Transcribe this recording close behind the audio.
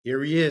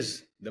Here he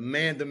is, the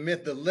man, the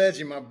myth, the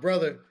legend, my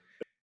brother,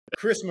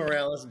 Chris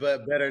Morrales,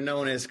 but better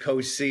known as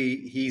Coach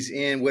C. He's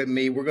in with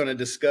me. We're going to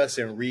discuss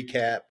and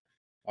recap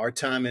our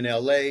time in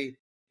LA.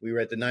 We were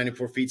at the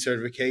 94 feet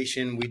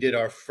certification. We did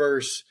our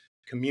first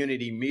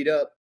community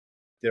meetup,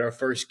 did our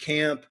first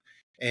camp,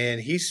 and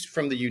he's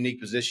from the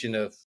unique position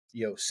of,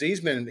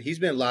 C's he's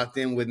been locked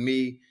in with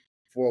me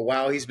for a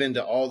while. He's been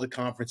to all the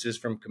conferences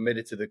from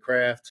Committed to the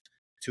Craft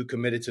to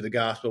Committed to the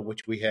Gospel,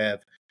 which we have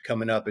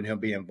coming up, and he'll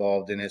be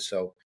involved in it.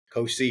 So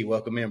Coach C,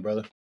 welcome in,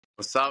 brother.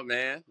 What's up,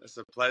 man? It's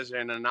a pleasure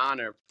and an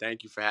honor.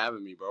 Thank you for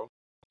having me, bro.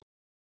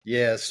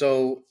 Yeah,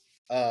 so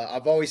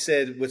I've always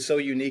said what's so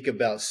unique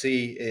about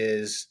C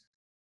is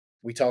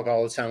we talk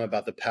all the time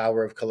about the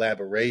power of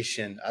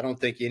collaboration. I don't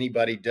think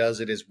anybody does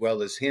it as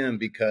well as him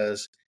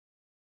because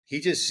he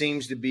just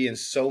seems to be in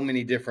so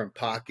many different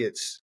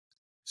pockets,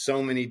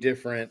 so many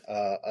different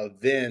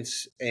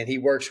events, and he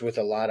works with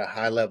a lot of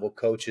high-level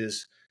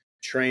coaches,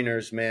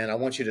 trainers, man. I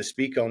want you to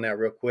speak on that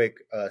real quick,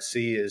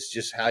 C, is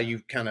just how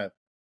you kind of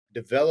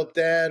developed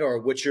that or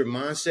what's your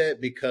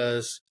mindset,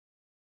 because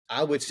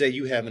I would say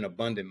you have an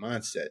abundant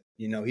mindset.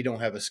 You don't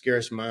have a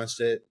scarce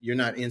mindset. You're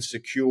not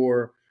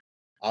insecure.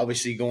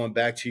 Obviously, going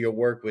back to your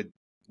work with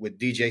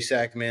DJ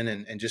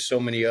Sackman and just so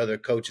many other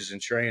coaches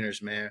and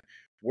trainers, man.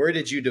 Where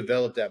did you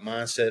develop that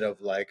mindset of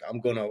like,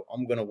 I'm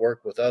gonna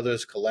work with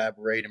others,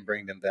 collaborate, and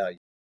bring them value?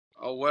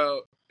 Oh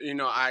well,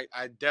 I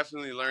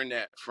definitely learned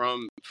that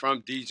from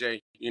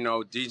DJ.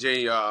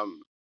 DJ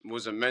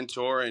was a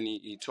mentor, and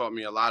he taught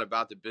me a lot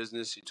about the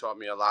business. He taught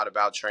me a lot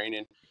about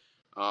training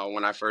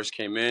when I first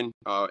came in,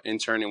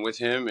 interning with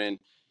him, and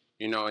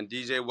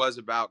DJ was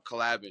about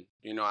collabing.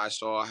 I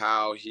saw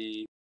how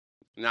he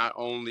not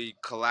only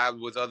collabed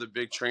with other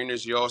big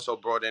trainers, he also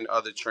brought in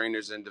other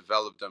trainers and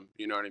developed them.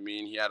 You know what I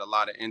mean? He had a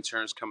lot of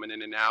interns coming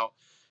in and out,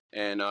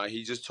 and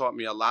he just taught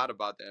me a lot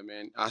about that,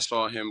 man. I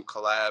saw him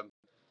collab.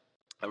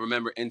 I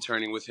remember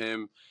interning with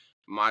him.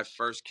 My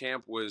first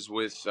camp was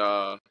with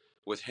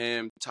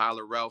him,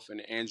 Tyler Ralph,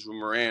 and Andrew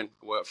Moran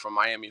from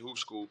Miami Hoop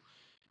School.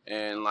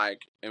 And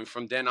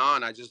from then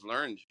on, I just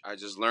learned.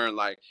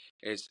 Like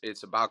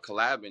it's about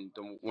collabing.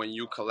 When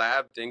you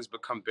collab, things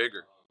become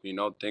bigger.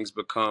 Things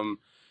become.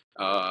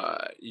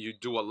 You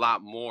do a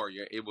lot more.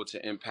 You're able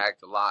to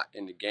impact a lot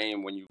in the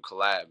game when you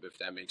collab, if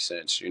that makes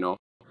sense.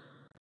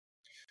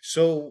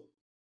 So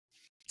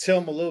tell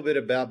them a little bit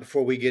about,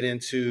 before we get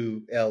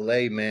into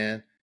LA,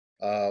 man,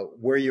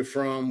 where you're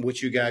from,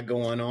 what you got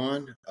going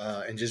on,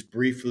 and just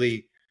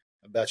briefly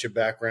about your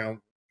background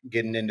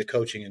getting into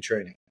coaching and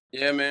training.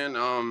 Yeah, man.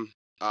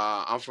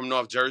 I'm from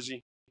North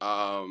Jersey.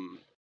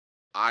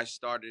 I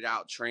started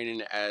out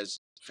training as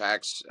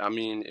facts. I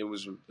mean, it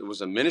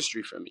was a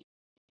ministry for me.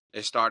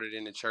 It started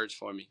in the church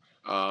for me.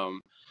 I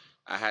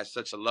had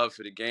such a love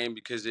for the game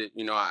because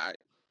I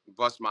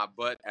bust my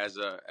butt at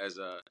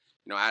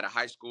a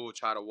high school,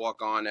 try to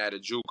walk on at a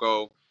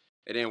JUCO.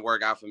 It didn't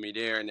work out for me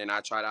there, and then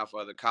I tried out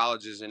for other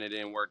colleges, and it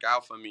didn't work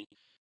out for me.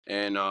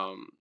 And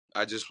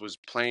I just was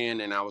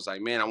playing, and I was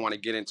like, man, I want to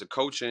get into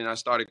coaching. And I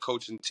started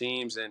coaching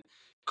teams, and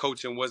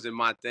coaching wasn't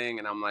my thing.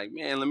 And I'm like,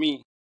 man, let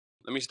me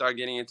start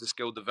getting into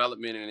skill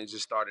development, and it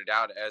just started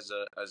out as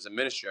a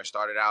ministry. I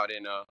started out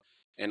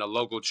in a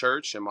local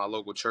church, in my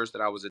local church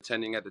that I was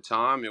attending at the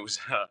time. It was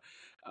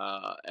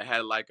it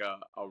had like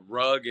a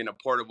rug and a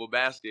portable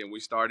basket, and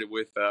we started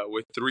with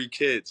 3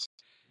 kids.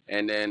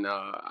 And then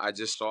I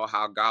just saw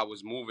how God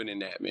was moving in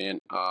that, man.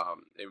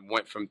 It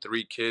went from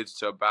 3 kids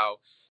to about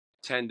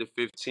 10 to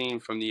 15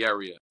 from the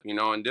area,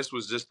 and this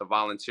was just a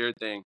volunteer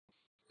thing.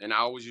 And I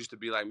always used to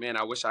be like, man,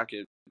 I wish I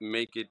could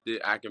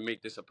I could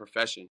make this a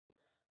profession.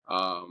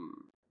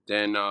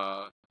 Then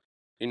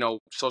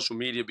social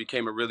media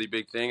became a really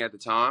big thing at the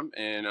time,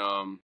 and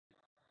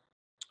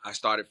I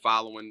started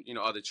following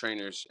other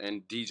trainers,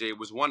 and DJ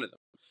was one of them.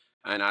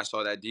 And I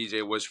saw that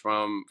DJ was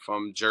from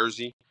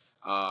Jersey.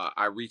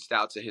 I reached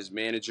out to his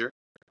manager.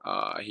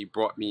 He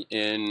brought me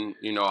in.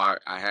 I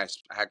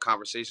had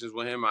conversations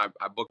with him. I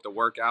booked the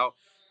workout.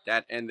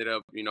 That ended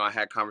up, I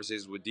had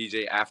conversations with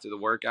DJ after the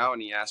workout,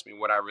 and he asked me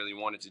what I really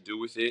wanted to do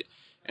with it.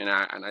 And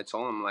I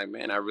told him, like,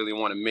 man, I really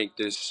want to make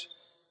this.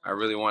 I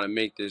really want to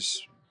make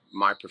this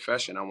my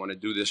profession. I want to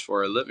do this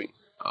for a living.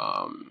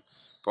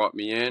 Brought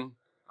me in,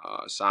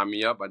 signed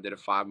me up. I did a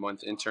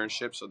 5-month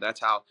internship. So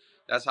that's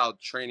how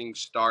training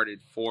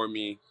started for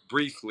me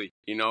briefly.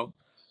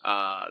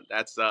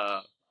 That's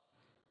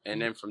and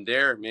then from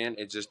there, man,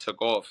 it just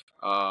took off.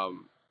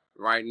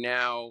 Right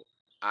now,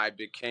 I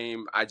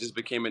just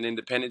became an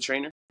independent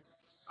trainer.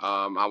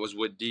 I was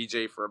with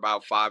DJ for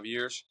about 5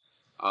 years.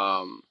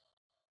 Um,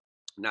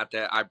 Not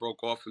that I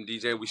broke off from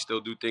DJ, we still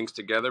do things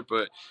together,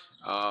 but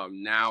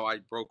now I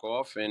broke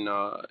off, and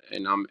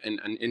I'm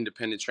an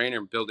independent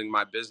trainer building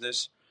my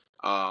business.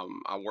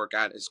 I work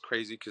out. It's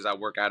crazy because I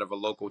work out of a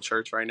local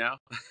church right now.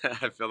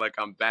 I feel like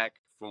I'm back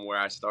from where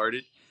I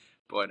started,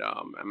 but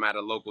I'm at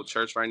a local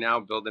church right now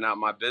building out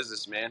my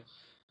business, man.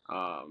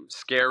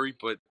 Scary,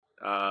 but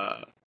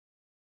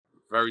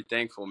very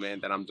thankful, man,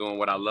 that I'm doing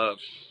what I love.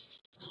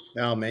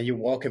 No, man, you're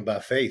walking by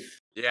faith.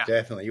 Yeah.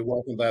 Definitely. You're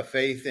walking by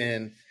faith.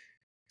 And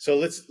So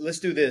let's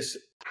do this.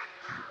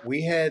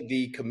 We had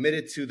the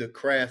Committed to the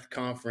Craft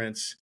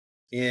conference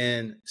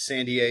in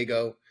San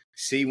Diego.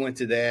 C went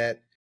to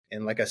that.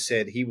 And like I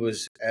said, he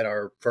was at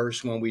our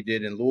first one we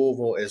did in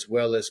Louisville, as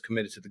well as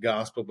Committed to the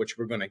Gospel, which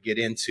we're going to get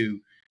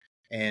into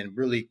and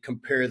really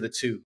compare the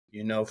two,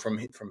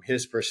 from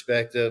his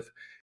perspective.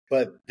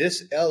 But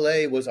this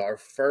LA was our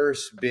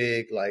first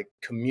big like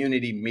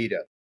community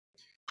meetup.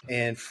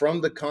 And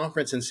from the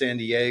conference in San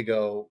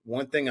Diego,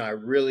 one thing I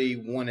really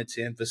wanted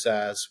to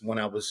emphasize when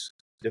I was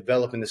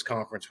developing this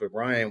conference with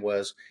Ryan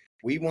was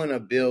we want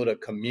to build a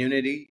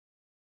community,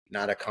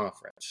 not a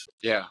conference.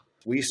 Yeah.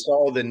 We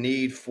saw the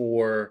need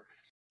for,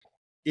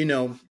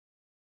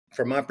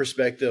 from my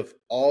perspective,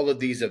 all of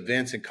these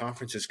events and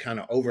conferences kind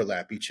of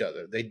overlap each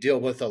other. They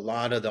deal with a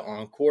lot of the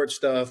on-court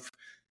stuff,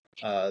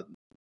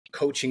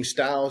 coaching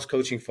styles,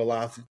 coaching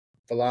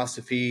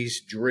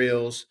philosophies,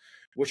 drills,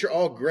 which are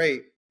all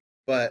great.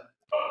 But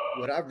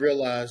what I've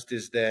realized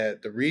is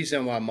that the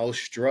reason why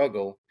most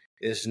struggle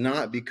is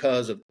not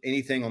because of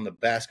anything on the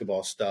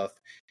basketball stuff.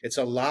 It's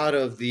a lot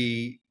of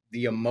the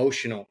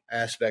emotional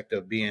aspect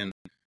of being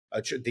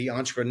the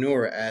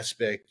entrepreneur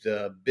aspect,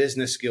 the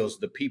business skills,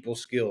 the people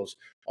skills,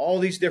 all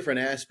these different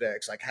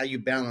aspects, like how you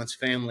balance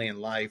family and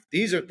life.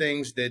 These are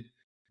things that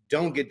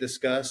don't get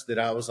discussed that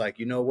I was like,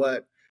 you know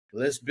what?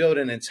 Let's build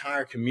an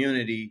entire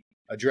community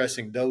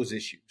addressing those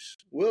issues.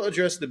 We'll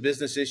address the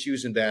business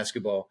issues in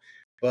basketball,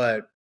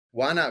 but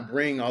why not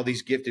bring all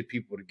these gifted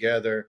people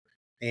together?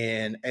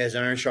 And as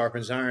iron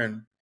sharpens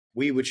iron,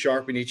 we would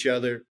sharpen each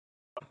other,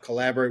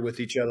 collaborate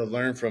with each other,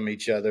 learn from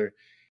each other.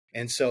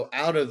 And so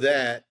out of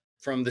that,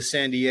 from the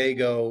San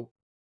Diego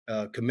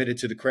Committed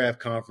to the Craft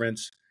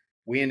conference,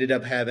 we ended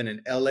up having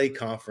an LA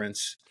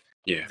conference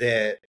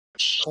that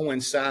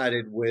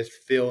coincided with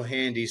Phil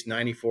Handy's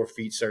 94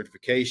 feet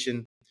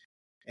certification.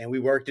 And we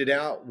worked it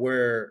out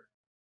where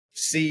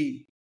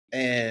C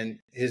and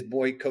his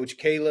boy, Coach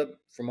Caleb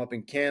from up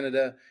in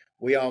Canada,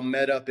 we all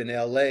met up in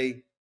LA.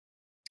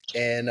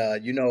 And,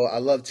 I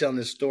love telling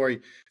this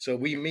story. So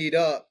we meet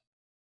up.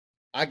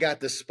 I got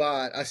the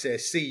spot. I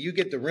said, C, you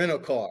get the rental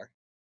car.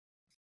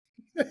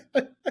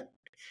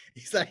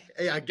 He's like,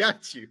 hey, I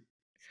got you.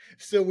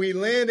 So we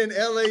land in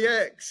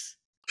LAX.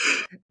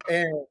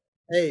 And,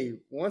 hey,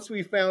 once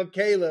we found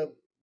Caleb,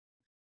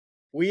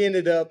 we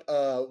ended up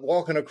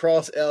walking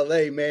across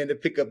LA, man, to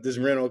pick up this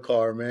rental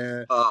car,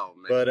 man. Oh,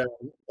 man. But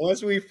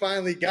once we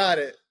finally got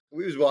it,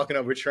 we was walking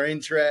over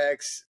train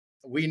tracks.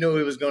 We knew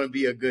it was going to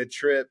be a good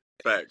trip.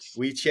 Facts.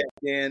 We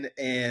checked in,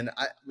 and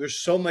there's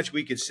so much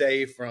we could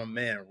say from,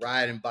 man,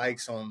 riding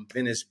bikes on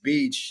Venice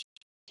Beach,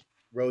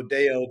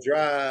 Rodeo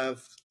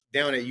Drive,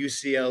 down at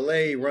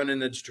UCLA, running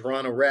the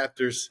Toronto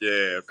Raptors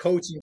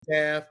coaching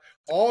staff,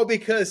 all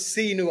because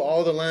C knew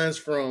all the lines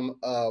from,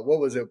 what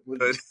was it,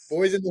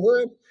 Boys in the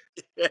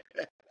Hood?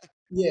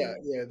 Yeah.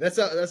 That's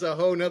a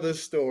whole nother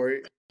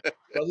story.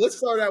 But let's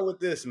start out with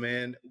this,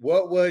 man.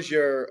 What was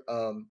your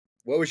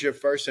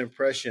first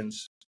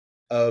impressions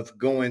of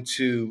going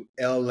to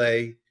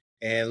LA?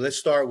 And let's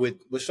start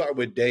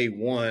with day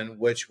one,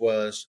 which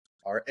was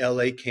our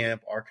LA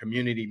camp, our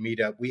community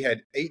meetup. We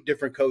had 8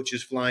 different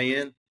coaches fly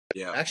in.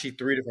 Yeah. Actually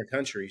 3 different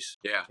countries.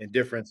 Yeah. In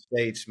different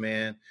states,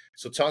 man.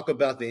 So talk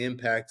about the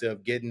impact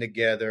of getting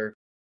together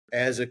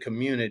as a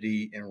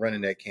community and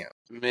running that camp.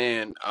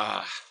 Man,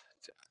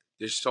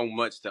 there's so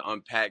much to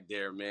unpack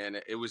there, man.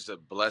 It was a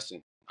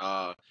blessing.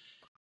 I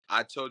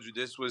told you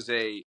this was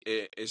it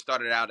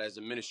started out as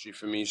a ministry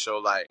for me. So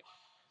like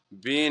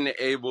being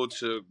able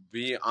to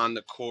be on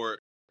the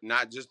court,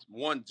 not just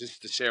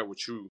just to share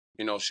with you,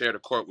 share the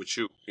court with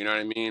you, you know what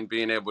I mean?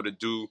 Being able to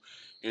do,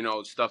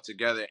 stuff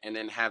together and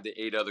then have the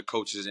 8 other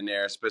coaches in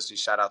there, especially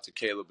shout out to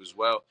Caleb as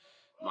well,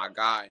 my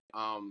guy.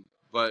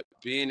 But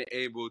being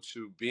able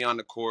to be on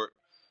the court,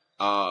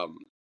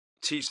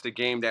 teach the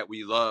game that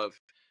we love,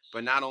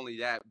 but not only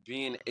that,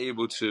 being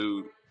able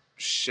to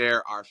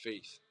share our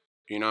faith.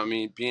 You know what I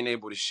mean? Being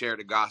able to share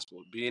the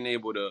gospel, being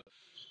able to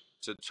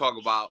talk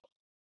about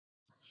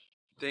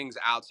things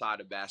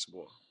outside of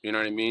basketball. You know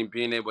what I mean?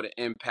 Being able to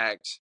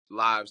impact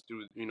lives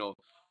through,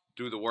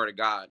 through the word of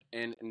God.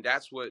 And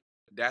that's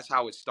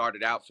how it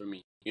started out for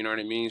me. You know what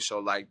I mean? So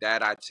like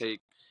that I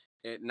take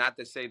it, not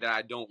to say that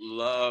I don't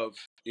love,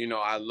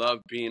 I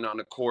love being on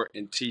the court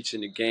and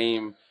teaching the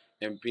game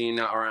and being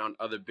around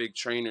other big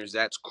trainers.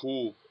 That's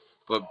cool.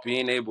 But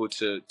being able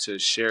to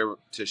share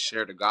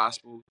the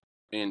gospel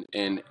and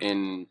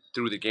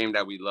through the game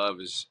that we love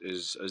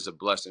is a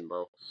blessing,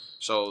 bro.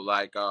 So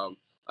like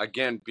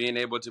again, being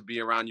able to be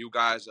around you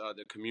guys,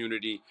 the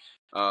community,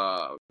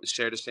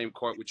 share the same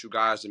court with you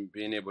guys, and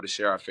being able to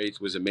share our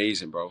faith was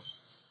amazing, bro.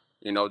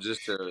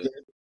 Just to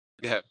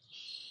yeah.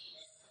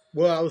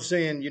 Well, I was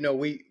saying,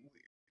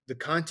 the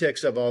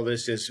context of all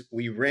this is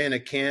we ran a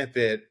camp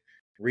at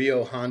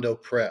Rio Hondo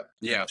Prep.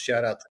 Yeah.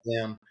 Shout out to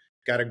them.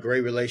 Got a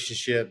great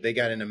relationship. They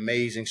got an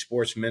amazing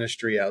sports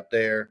ministry out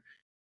there.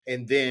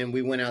 And then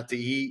we went out to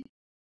eat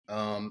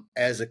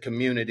as a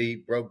community,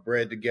 broke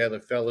bread together,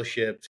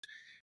 fellowshipped.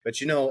 But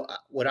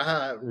what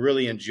I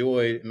really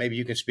enjoyed, maybe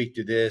you can speak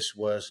to this,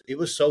 was it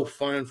was so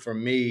fun for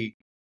me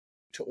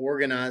to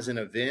organize an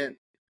event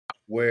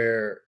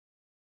where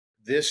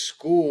this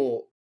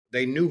school,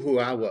 they knew who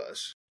I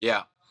was.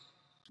 Yeah.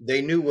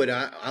 They knew what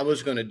I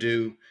was going to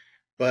do.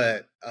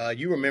 But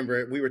you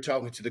remember, we were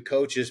talking to the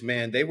coaches,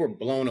 man, they were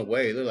blown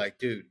away. They're like,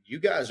 dude, you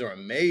guys are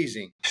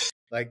amazing.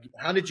 Like,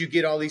 how did you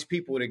get all these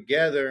people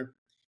together?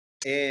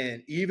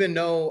 And even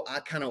though I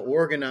kind of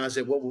organized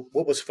it,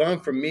 what was fun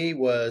for me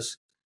was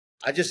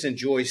I just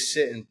enjoy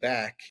sitting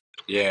back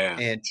Yeah.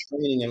 and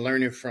training and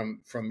learning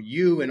from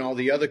you and all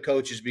the other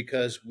coaches,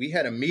 because we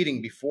had a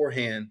meeting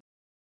beforehand.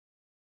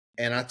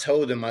 And I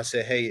told them, I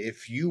said, hey,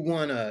 if you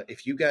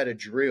got a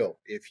drill,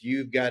 if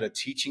you've got a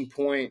teaching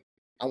point,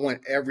 I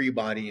want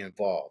everybody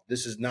involved.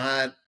 This is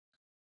not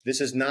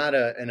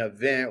an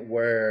event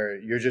where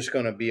you're just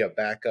going to be a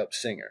backup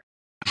singer.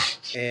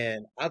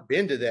 And I've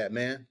been to that,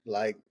 man.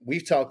 Like,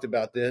 we've talked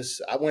about this.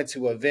 I went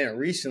to an event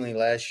recently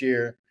last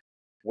year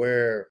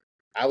where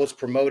I was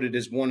promoted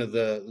as one of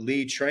the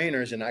lead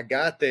trainers, and I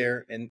got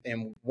there, and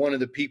one of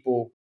the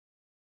people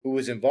who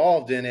was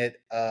involved in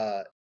it,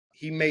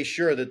 he made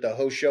sure that the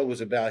whole show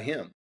was about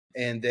him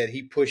and that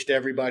he pushed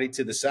everybody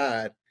to the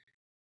side.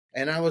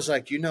 And I was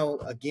like,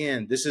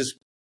 again, this is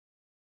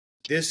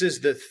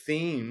the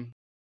theme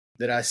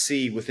that I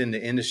see within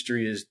the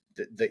industry, is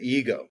the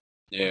ego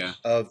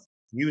of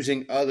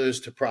using others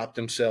to prop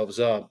themselves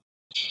up.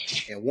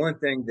 And one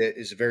thing that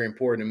is very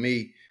important to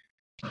me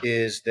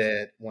is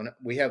that when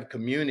we have a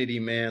community,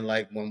 man,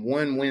 like when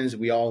one wins,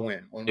 we all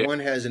win. When one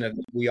has an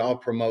event, we all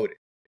promote it.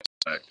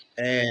 Right.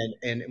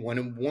 And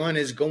when one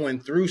is going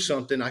through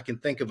something, I can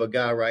think of a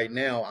guy right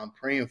now I'm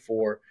praying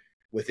for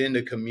within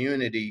the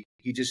community.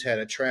 He just had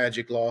a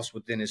tragic loss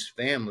within his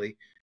family.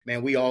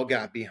 Man, we all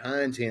got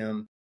behind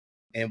him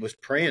and was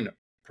praying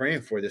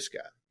for this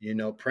guy,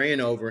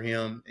 praying over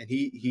him. And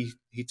he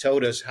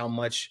told us how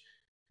much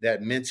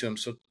that meant to him.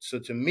 So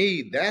to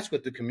me, that's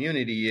what the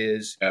community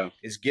is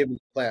giving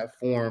a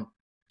platform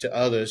to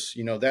others.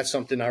 That's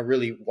something I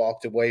really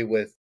walked away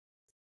with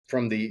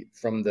from the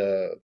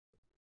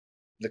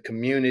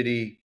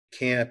community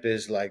camp,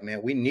 is like,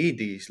 man, we need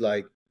these.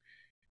 Like,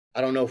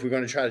 I don't know if we're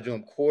going to try to do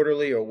them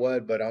quarterly or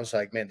what, but I was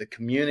like, man, the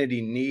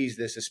community needs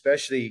this,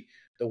 especially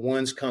the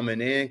ones coming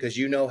in, because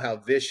you know how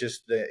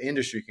vicious the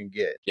industry can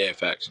get. Yeah,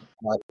 facts.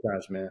 A lot of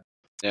times, man.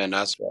 Yeah, and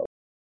that's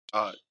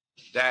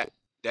that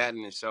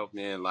in itself,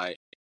 man. Like,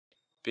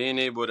 being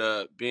able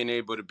to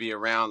be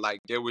around, like,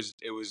 it was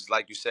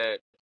like you said,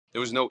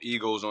 there was no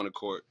egos on the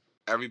court.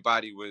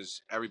 Everybody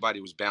was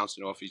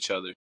bouncing off each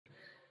other.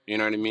 You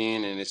know what I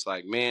mean? And it's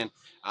like, man,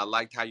 I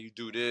liked how you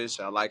do this.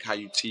 I like how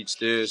you teach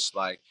this.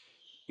 Like,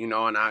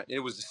 and it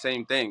was the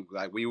same thing.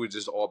 Like, we were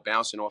just all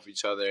bouncing off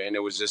each other, and it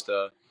was just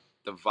the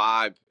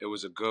vibe. It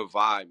was a good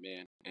vibe,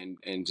 man.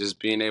 And just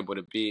being able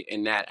to be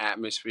in that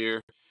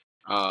atmosphere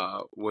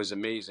was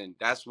amazing.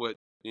 That's what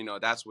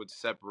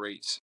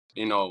separates,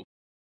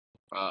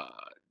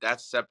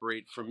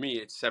 for me,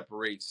 it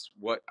separates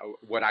what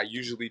I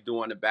usually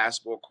do on the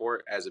basketball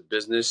court as a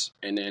business,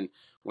 and then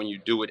when you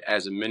do it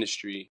as a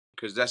ministry,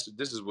 because this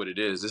is what it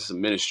is. This is a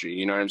ministry.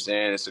 You know what I'm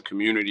saying? It's a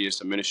community. It's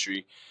a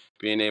ministry.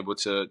 Being able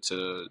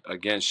to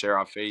again share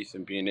our faith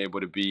and being able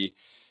to being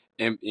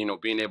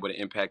able to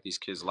impact these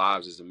kids'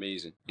 lives is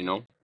amazing.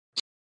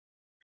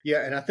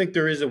 Yeah, and I think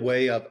there is a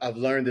way I've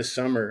learned this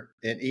summer,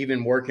 and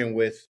even working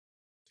with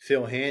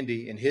Phil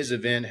Handy in his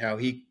event, how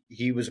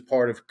he was a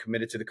part of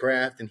Committed to the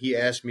Craft, and he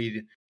asked me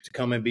to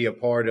come and be a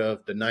part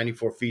of the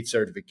 94 feet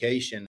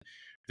certification.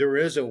 There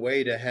is a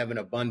way to have an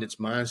abundance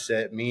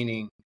mindset,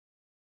 meaning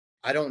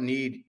I don't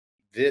need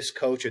this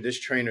coach or this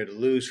trainer to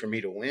lose for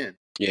me to win.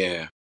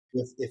 Yeah.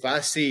 If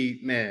I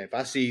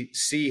see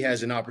Cee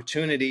has an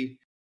opportunity,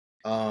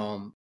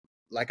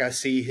 like I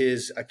see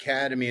his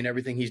academy and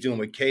everything he's doing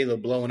with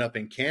Caleb blowing up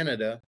in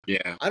Canada.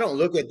 Yeah. I don't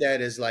look at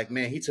that as like,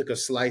 man, he took a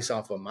slice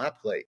off of my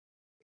plate.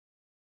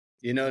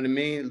 You know what I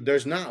mean?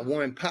 There's not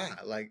one pie.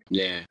 Like,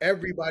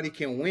 everybody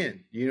can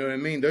win. You know what I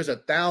mean? There's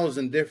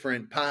 1,000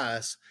 different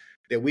pies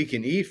that we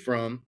can eat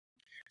from.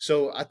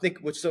 So I think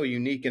what's so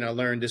unique, and I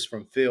learned this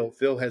from Phil.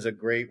 Phil has a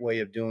great way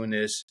of doing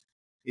this,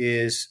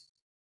 is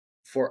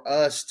for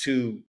us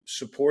to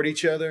support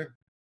each other.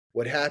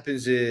 What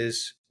happens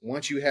is,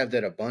 once you have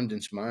that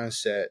abundance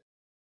mindset,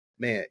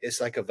 man, it's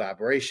like a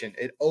vibration.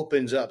 It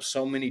opens up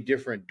so many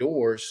different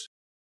doors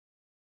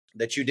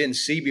that you didn't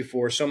see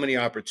before, so many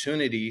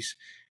opportunities,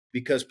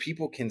 because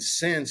people can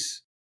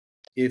sense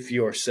if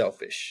you're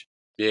selfish.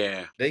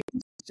 Yeah. They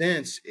can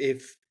sense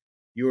if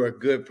you're a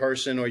good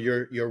person, or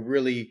you're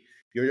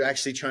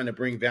actually trying to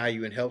bring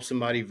value and help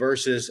somebody,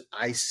 versus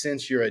I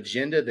sense your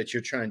agenda that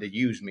you're trying to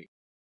use me.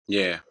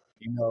 Yeah.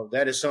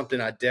 That is something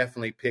I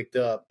definitely picked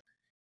up.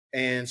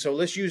 And so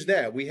let's use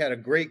that. We had a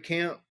great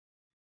camp,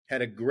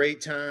 had a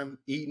great time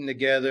eating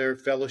together,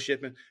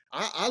 fellowshipping.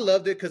 I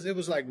loved it because it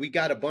was like we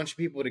got a bunch of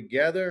people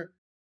together,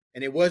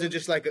 and it wasn't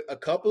just like a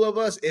couple of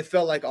us. It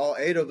felt like all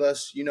 8 of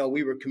us,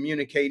 we were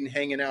communicating,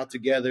 hanging out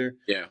together,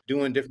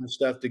 doing different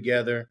stuff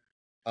together.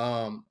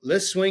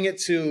 Let's swing it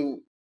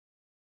to,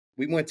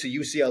 we went to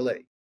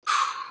UCLA.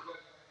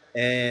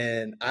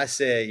 And I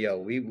said, yo,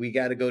 we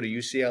got to go to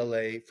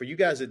UCLA. For you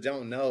guys that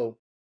don't know,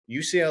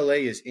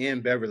 UCLA is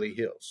in Beverly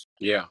Hills.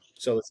 Yeah.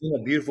 So it's in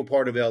a beautiful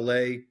part of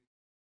LA.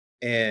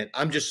 And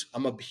I'm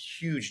a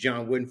huge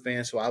John Wooden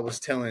fan. So I was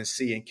telling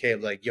C and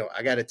Caleb, like, yo,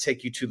 I got to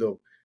take you to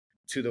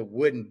the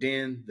Wooden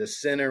Den, the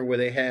center where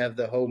they have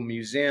the whole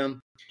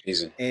museum.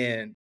 Easy.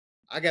 And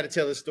I got to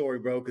tell the story,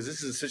 bro, because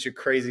this is such a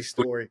crazy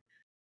story.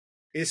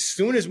 As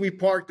soon as we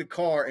parked the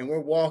car and we're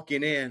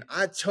walking in,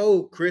 I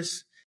told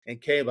Chris and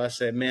Caleb, I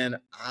said, man,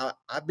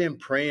 I've been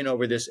praying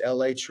over this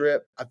LA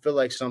trip. I feel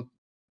like some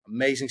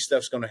amazing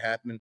stuff's going to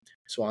happen.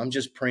 So I'm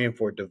just praying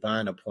for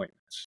divine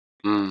appointments.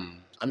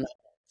 I'm not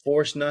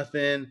force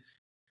nothing.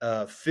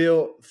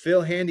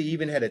 Phil Handy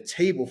even had a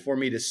table for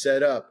me to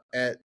set up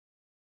at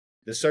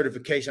the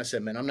certification. I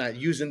said, man, I'm not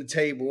using the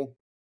table.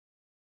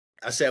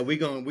 I said, we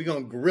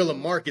gonna guerrilla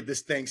market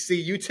this thing. See,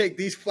 you take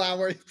these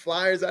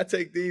flyers, I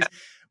take these,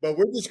 but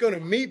we're just gonna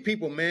meet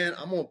people, man.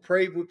 I'm gonna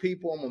pray with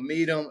people. I'm gonna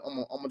meet them.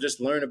 I'm gonna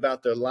just learn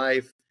about their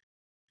life.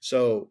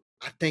 So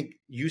I think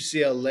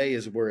UCLA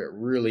is where it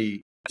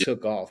really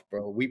took off,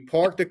 bro. We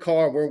parked the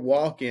car, we're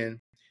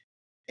walking,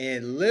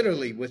 and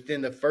literally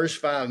within the first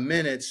 5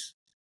 minutes,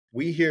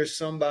 we hear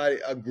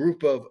a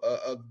group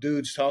of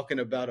dudes talking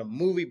about a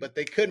movie, but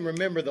they couldn't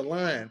remember the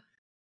line.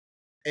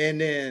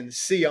 And then,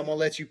 C, I'm gonna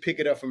let you pick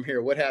it up from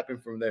here. What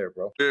happened from there,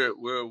 bro?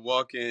 We're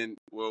walking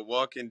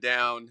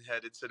down,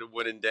 headed to the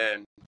Wooden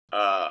Den.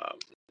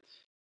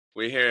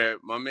 We hear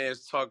my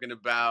man's talking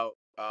about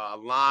a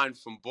line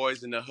from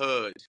Boys in the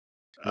Hood.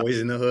 Boys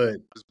in the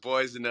Hood.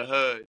 Boys in the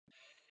Hood.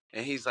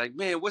 And he's like,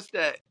 man, what's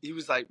that? He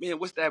was like, man,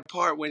 what's that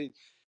part when,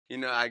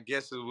 I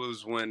guess it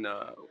was when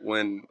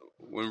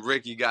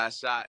Ricky got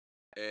shot,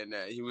 and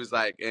he was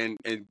like, and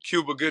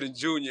Cuba Gooding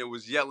Jr.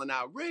 was yelling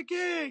out,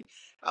 Ricky.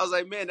 I was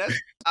like, man,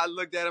 I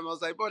looked at him, I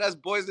was like, bro, that's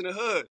Boys in the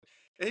Hood.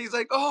 And he's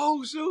like,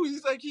 oh, shoot.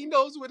 He's like, he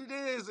knows what it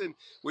is. And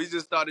we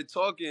just started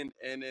talking.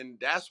 And then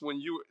that's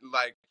when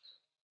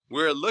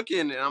we're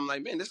looking, and I'm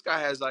like, man, this guy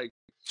has like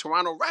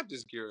Toronto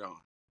Raptors gear on.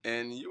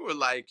 And you were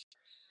like,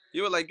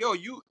 yo,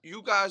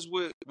 you guys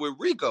with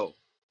Rico.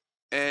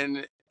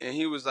 And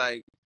he was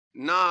like,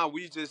 nah,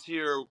 we just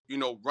here,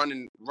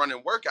 running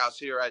workouts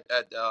here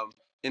at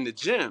in the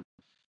gym.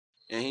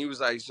 And he was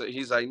like,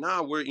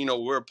 nah,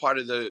 we're a part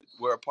of the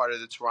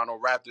Toronto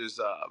Raptors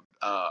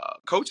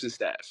coaching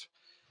staff.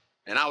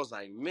 And I was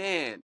like,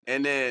 man.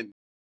 And then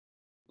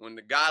when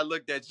the guy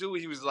looked at you,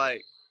 he was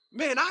like,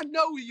 man, I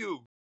know you.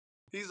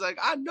 He's like,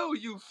 I know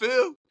you,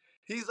 Phil.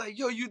 He's like,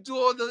 yo, you do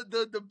all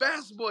the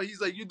basketball.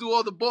 He's like, you do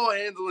all the ball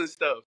handling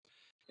stuff.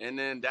 And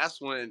then that's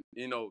when,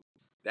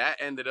 that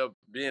ended up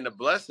being a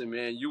blessing,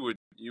 man. You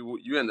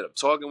ended up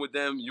talking with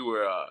them.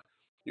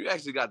 You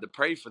actually got to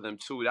pray for them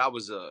too. That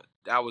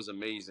was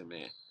amazing,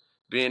 man.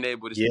 Being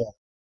able to,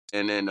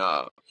 and then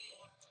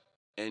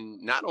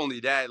and not only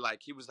that,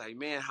 like he was like,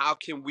 man, how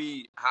can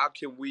we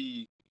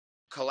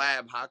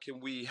collab? How can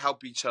we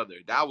help each other?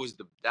 That was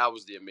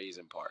the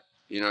amazing part.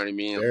 You know what I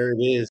mean? There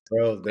it is,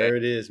 bro. There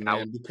it is,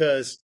 man.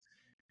 Because,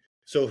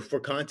 so for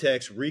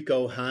context,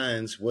 Rico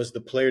Hines was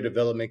the player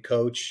development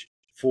coach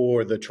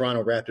for the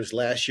Toronto Raptors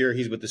last year.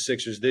 He's with the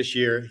Sixers this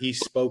year. He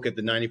spoke at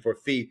the 94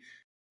 feet.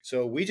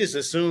 So we just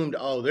assumed,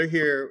 oh, they're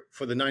here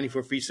for the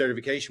 94 feet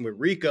certification with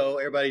Rico.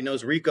 Everybody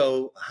knows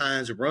Rico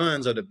Hines'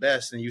 runs are the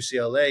best in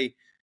UCLA.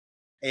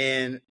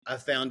 And I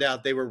found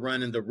out they were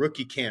running the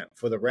rookie camp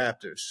for the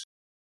Raptors.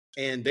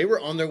 And they were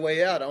on their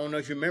way out. I don't know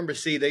if you remember,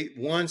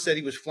 one said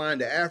he was flying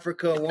to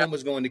Africa, one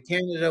was going to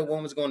Canada,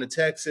 one was going to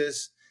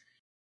Texas.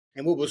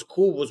 And what was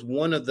cool was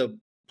one of the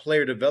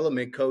player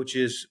development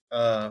coaches,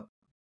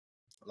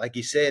 like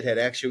he said,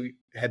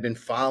 had been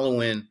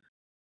following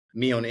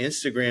me on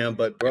Instagram.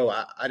 But, bro,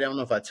 I don't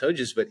know if I told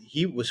you this, but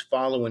he was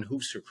following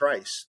Hoops for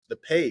Christ, the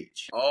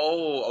page.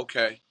 Oh,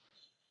 okay.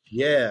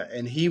 Yeah,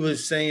 and he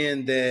was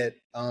saying that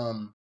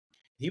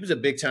he was a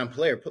big-time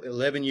player,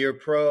 11-year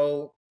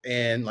pro.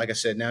 And like I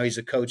said, now he's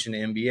a coach in the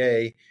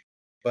NBA.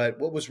 But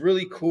what was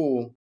really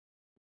cool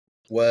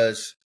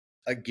was,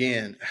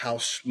 again, how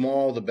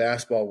small the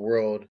basketball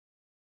world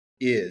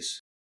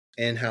is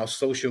and how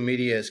social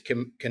media has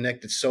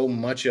connected so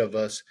much of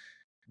us.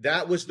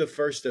 That was the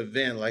first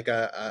event, like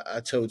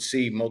I told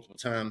C multiple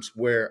times,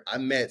 where I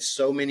met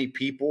so many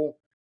people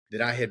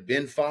that I had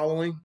been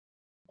following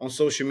on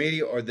social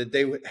media or that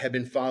they had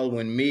been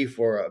following me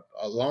for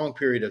a long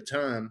period of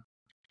time.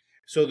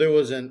 So there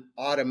was an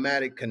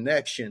automatic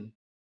connection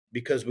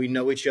because we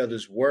know each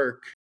other's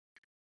work.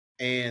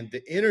 And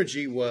the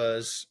energy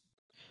was,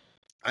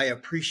 I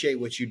appreciate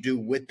what you do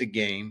with the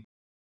game.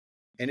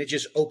 And it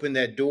just opened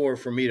that door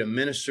for me to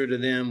minister to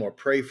them or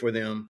pray for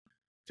them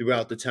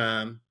throughout the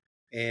time.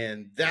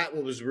 And that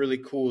was really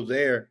cool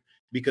there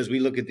because we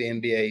look at the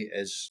NBA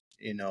as,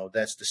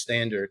 that's the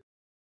standard.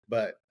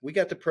 But we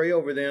got to pray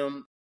over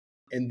them.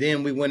 And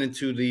then we went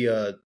into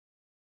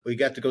we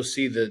got to go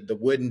see the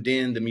Wooden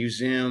Den, the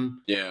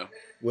museum. Yeah.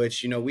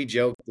 Which, we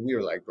joked. We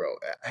were like, bro,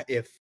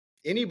 if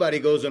anybody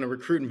goes on a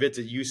recruiting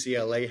visit to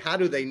UCLA, how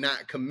do they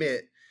not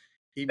commit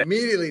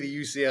immediately to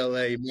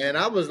UCLA? Man,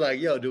 I was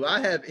like, yo, do I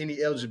have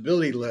any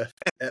eligibility left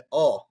at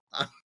all?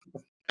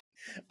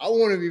 I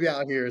want to be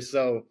out here.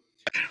 So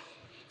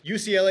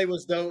UCLA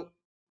was dope.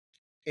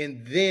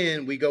 And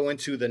then we go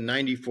into the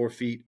 94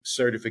 feet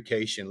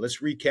certification.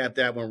 Let's recap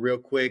that one real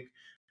quick.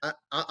 I'm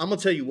going to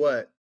tell you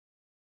what,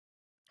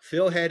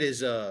 Phil had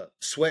his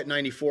Sweat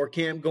 94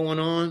 camp going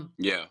on.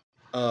 Yeah.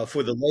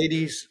 For the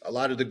ladies, a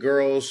lot of the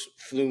girls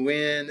flew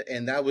in,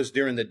 and that was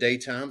during the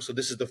daytime. So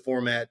this is the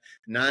format,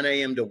 9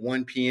 a.m. to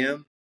 1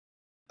 p.m.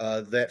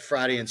 That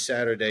Friday and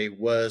Saturday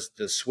was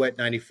the Sweat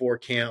 94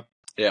 camp.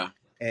 Yeah.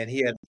 And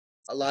he had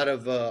a lot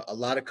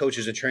of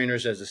coaches and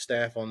trainers as a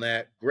staff on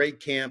that. Great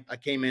camp. I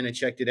came in and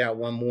checked it out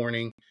one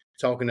morning,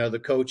 talking to other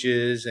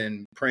coaches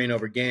and praying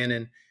over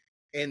Ganon.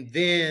 And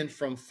then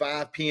from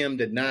 5 p.m.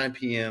 to 9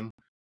 p.m.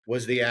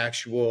 was the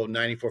actual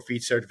 94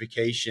 feet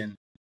certification.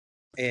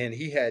 And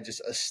he had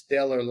just a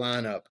stellar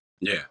lineup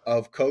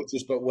of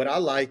coaches. But what I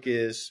like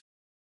is,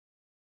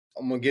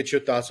 I'm going to get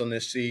your thoughts on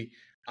this, Cee.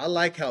 I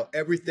like how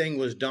everything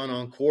was done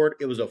on court.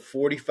 It was a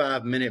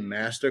 45-minute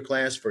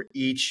masterclass for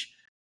each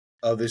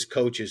of his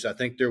coaches. I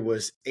think there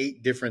was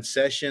 8 different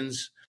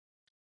sessions,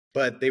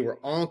 but they were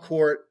on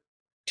court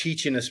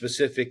teaching a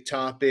specific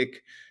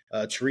topic.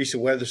 Teresa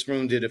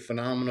Weatherspoon did a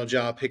phenomenal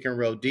job, pick and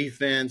roll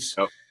defense.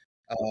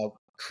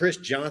 Chris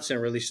Johnson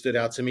really stood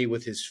out to me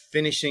with his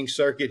finishing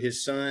circuit.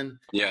 His son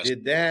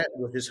did that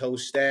with his whole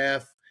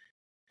staff.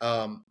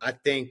 I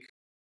think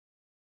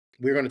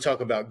we're going to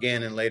talk about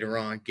Ganon later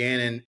on.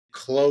 Ganon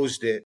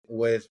closed it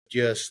with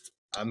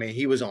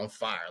he was on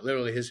fire.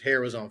 Literally, his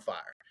hair was on fire.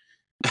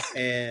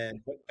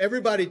 And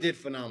everybody did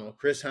phenomenal.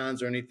 Chris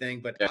Hines or anything.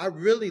 But I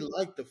really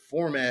liked the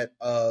format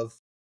of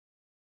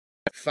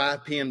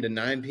 5 p.m. to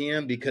 9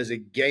 p.m. because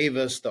it gave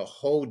us the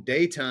whole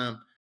daytime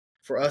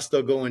for us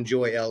to go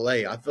enjoy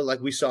LA. I feel like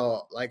we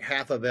saw like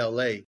half of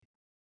LA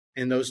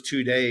in those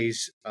 2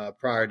 days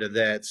prior to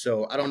that.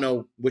 So I don't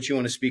know what you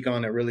want to speak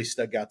on that really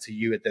stuck out to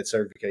you at that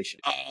certification.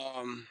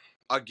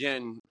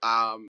 Again,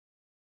 I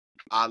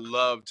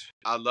loved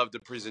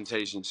the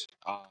presentations.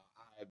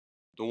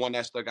 The one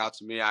that stuck out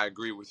to me, I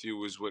agree with you,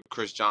 was with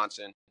Chris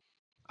Johnson.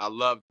 I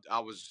loved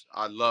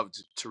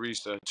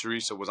Teresa.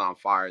 Teresa was on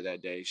fire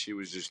that day. She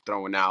was just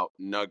throwing out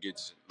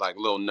nuggets, like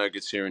little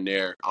nuggets here and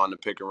there on the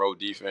pick and roll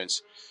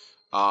defense.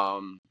 I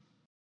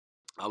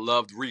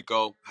loved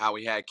Rico, how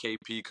he had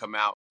KP come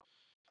out.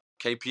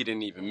 KP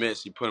didn't even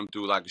miss. He put him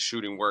through like a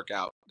shooting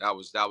workout. That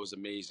was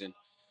amazing.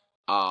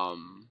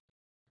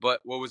 But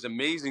what was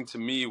amazing to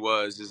me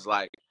is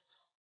like,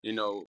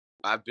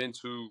 I've been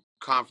to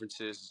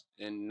conferences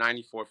and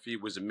 94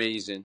 feet was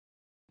amazing,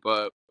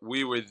 but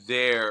we were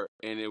there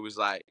and it was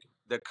like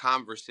the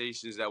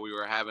conversations that we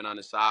were having on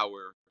the side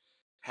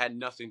had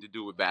nothing to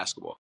do with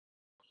basketball.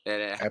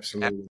 And it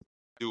Absolutely. had to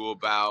do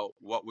about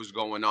what was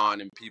going on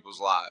in people's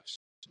lives.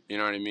 You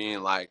know what I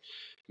mean? Like,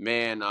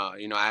 man, I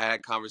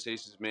had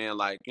conversations, man,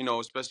 like,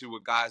 especially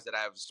with guys that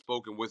I've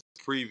spoken with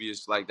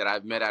previous, like that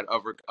I've met at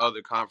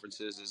other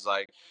conferences, is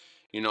like,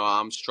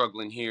 I'm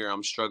struggling here,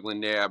 I'm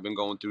struggling there, I've been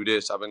going through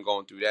this, I've been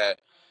going through that.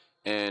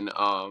 And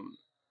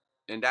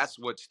that's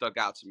what stuck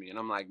out to me. And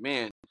I'm like,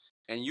 man,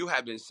 and you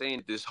have been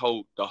saying the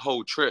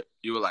whole trip,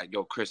 you were like,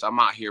 yo, Chris, I'm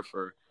out here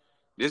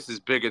this is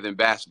bigger than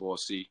basketball,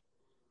 see?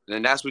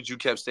 And that's what you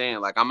kept saying.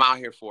 Like, I'm out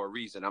here for a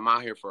reason. I'm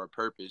out here for a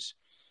purpose.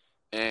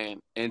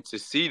 And to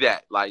see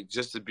that, like,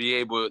 just to be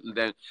able,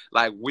 then,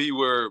 like,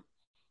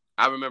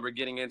 I remember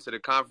getting into the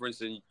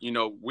conference and,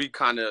 we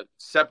kind of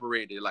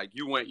separated. Like,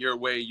 you went your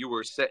way, you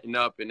were setting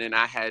up, and then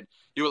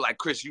you were like,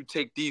 Chris, you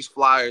take these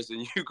flyers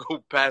and you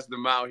go pass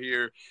them out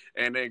here.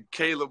 And then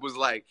Caleb was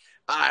like,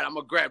 all right, I'm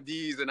going to grab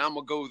these and I'm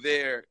going to go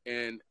there.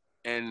 And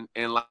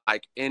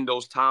like, in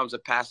those times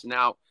of passing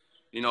out,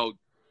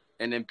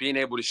 and then being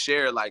able to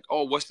share, like,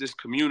 oh, what's this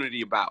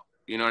community about?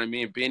 You know what I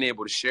mean? Being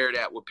able to share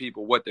that with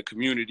people, what the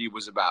community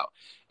was about.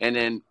 And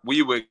then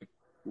we would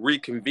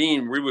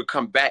reconvene. We would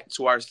come back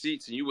to our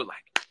seats and you were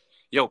like,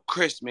 yo,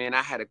 Chris, man,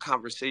 I had a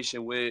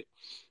conversation with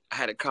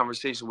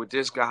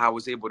this guy. I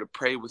was able to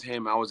pray with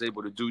him. I was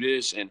able to do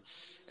this. And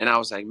I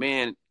was like,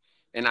 man,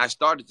 and I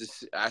started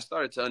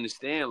to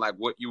understand like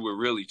what you were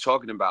really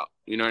talking about.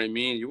 You know what I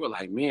mean? You were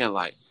like, man,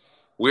 like,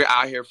 we're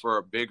out here for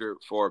a bigger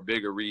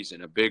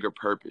reason, a bigger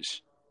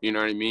purpose. You know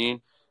what I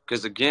mean?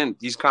 Because, again,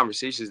 these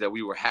conversations that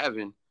we were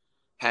having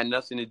had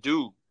nothing to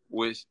do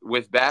with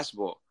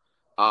basketball.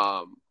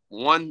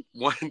 One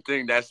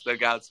thing that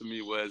stuck out to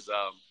me was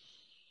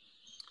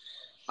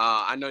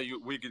I know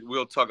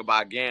we'll talk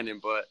about Ganon,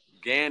 but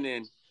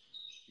Ganon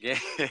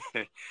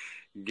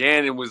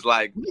was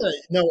like,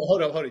 no,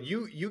 hold on.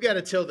 You got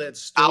to tell that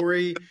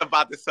story.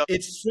 About this.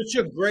 It's such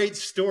a great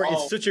story.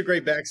 It's such a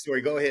great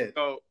backstory. Go ahead.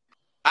 So,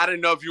 I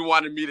didn't know if you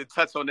wanted me to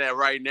touch on that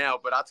right now,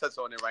 but I'll touch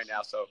on it right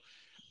now. So,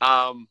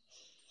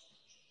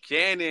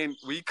 Ganon,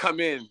 we come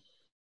in,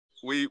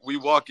 we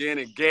walk in,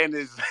 and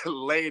Ganon's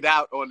laid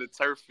out on the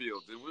turf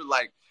field, and we're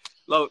like,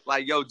 look,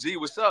 like, yo, G,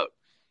 what's up?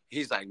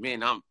 He's like,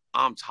 man,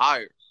 I'm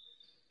tired.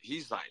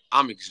 He's like,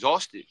 I'm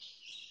exhausted,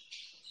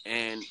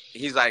 and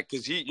he's like,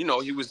 cause he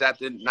was at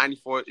the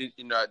 94,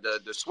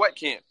 the sweat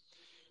camp,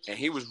 and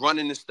he was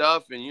running the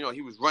stuff, and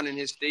he was running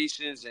his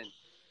stations,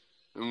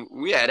 and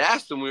we had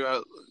asked him, we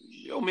were,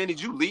 yo, man,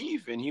 did you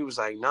leave? And he was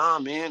like, nah,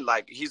 man.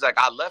 Like, he's like,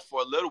 I left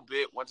for a little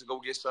bit, went to go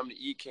get something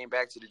to eat, came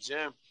back to the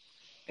gym.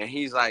 And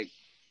he's like,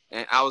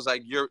 and I was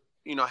like,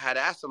 had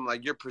asked him,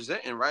 like, you're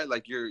presenting, right?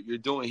 Like, you're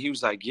doing. He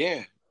was like,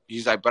 yeah.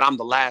 He's like, but I'm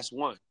the last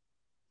one.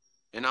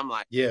 And I'm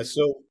like, Yeah.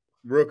 So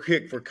real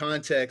quick for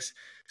context.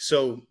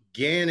 So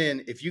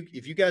Ganon, if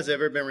you guys have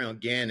ever been around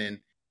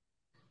Ganon,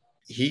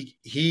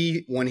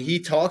 he when he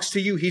talks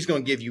to you, he's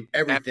going to give you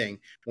everything.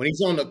 When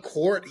he's on the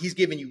court, he's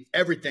giving you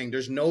everything.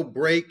 There's no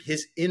break.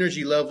 His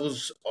energy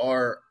levels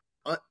are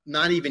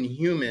not even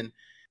human.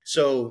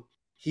 So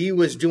he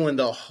was doing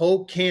the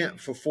whole camp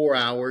for 4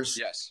 hours.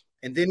 yes.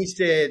 And then he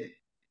said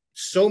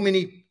so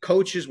many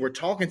coaches were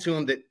talking to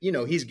him that,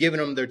 he's giving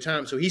them their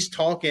time. So he's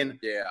talking,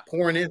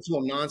 pouring into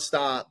them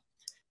nonstop.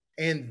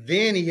 And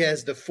then he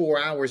has the 4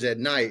 hours at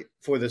night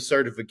for the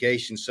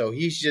certification. So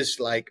he's just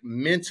like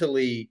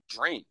mentally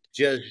drained.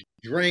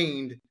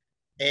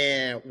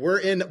 And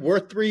we're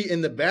three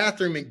in the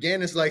bathroom, and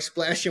Ganon's like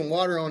splashing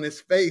water on his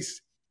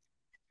face.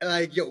 And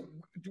like,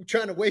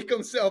 trying to wake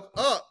himself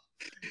up.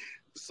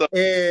 So,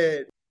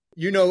 and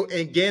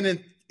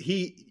Ganon,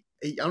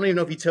 I don't even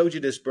know if he told you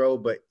this, bro,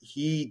 but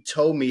he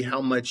told me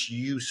how much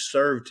you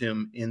served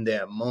him in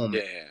that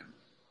moment. Yeah.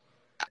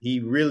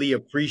 He really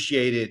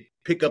appreciated.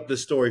 Pick up the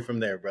story from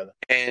there, brother.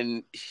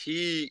 And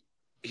he's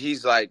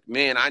like,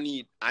 man, I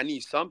need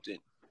something.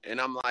 And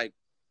I'm like,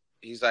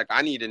 he's like,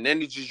 I need an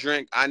energy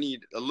drink. I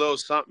need a little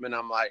something. And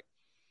I'm like,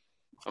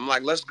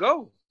 let's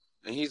go.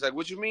 And he's like,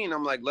 what you mean?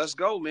 I'm like, let's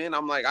go, man.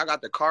 I'm like, I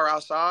got the car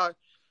outside.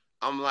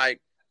 I'm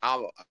like,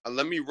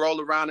 let me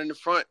roll around in the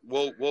front.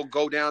 We'll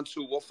go down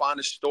we'll find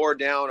a store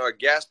down or a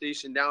gas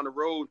station down the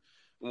road,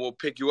 and we'll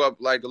pick you up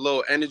like a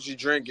little energy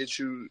drink, get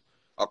you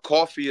a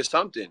coffee or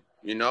something,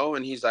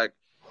 And he's like,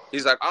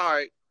 all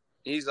right.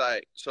 He's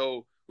like,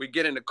 so we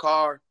get in the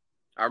car.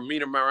 I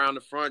meet him around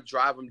the front,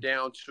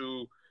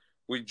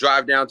 we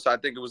drive down to, I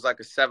think it was like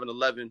a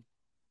 7-Eleven.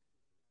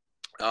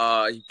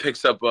 He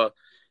picks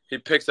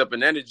up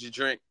an energy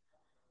drink,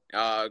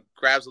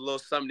 grabs a little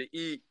something to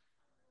eat.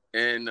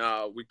 And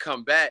we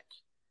come back,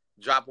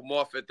 drop him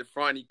off at the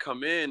front. He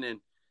come in and,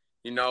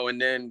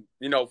 and then,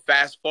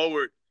 fast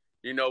forward,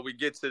 we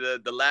get to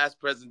the last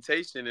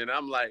presentation. And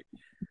I'm like,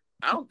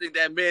 I don't think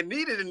that man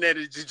needed an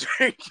energy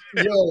drink.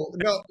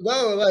 No,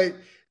 like,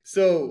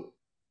 so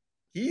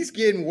he's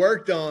getting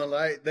worked on.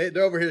 Like,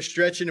 they're over here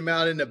stretching him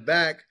out in the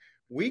back.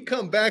 We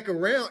come back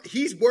around.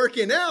 He's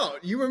working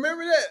out. You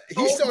remember that?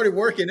 He started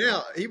working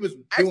out. He was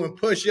doing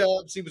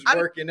push-ups. He was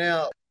working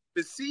out.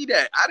 To see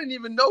that, I didn't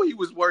even know he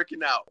was working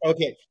out.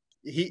 Okay,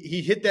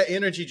 he hit that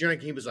energy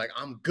drink. He was like,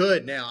 I'm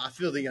good now. I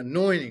feel the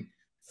anointing.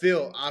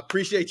 Phil, I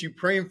appreciate you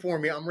praying for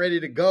me. I'm ready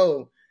to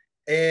go.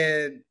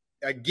 And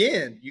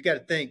again, you got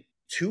to think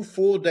 2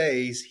 full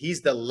days.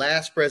 He's the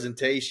last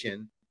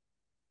presentation.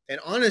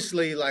 And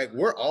honestly, like,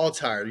 we're all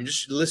tired. You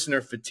just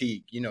listener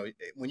fatigue.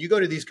 When you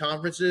go to these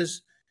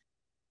conferences,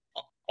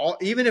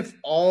 even if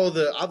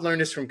I've learned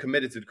this from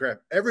Committed to the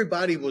Craft,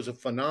 everybody was a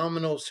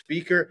phenomenal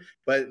speaker,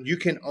 but you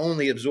can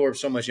only absorb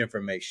so much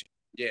information.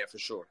 Yeah, for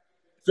sure.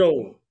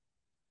 So,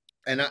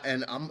 and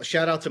I'm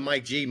shout out to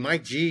Mike G.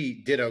 Mike G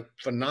did a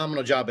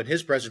phenomenal job at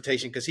his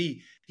presentation because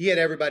he had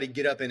everybody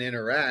get up and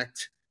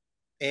interact,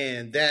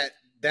 and that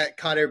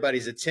caught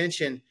everybody's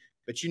attention.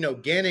 But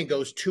Ganon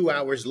goes 2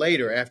 hours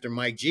later after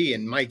Mike G,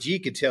 and Mike G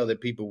could tell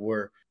that people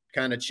were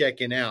kind of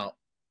checking out.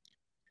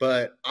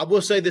 But I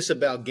will say this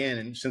about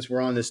Ganon, since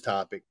we're on this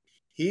topic.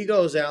 He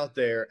goes out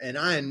there, and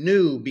I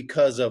knew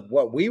because of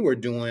what we were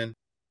doing,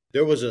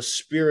 there was a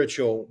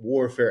spiritual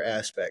warfare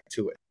aspect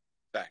to it.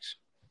 Thanks.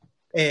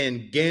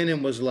 And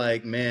Ganon was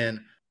like,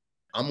 man,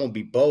 I'm going to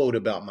be bold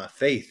about my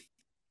faith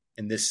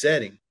in this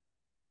setting.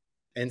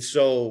 And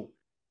so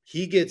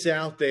he gets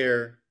out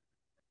there,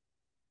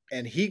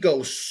 and he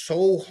goes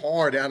so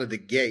hard out of the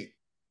gate.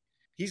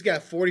 He's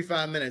got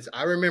 45 minutes.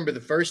 I remember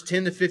the first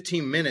 10 to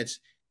 15 minutes,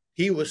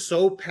 he was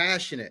so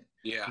passionate,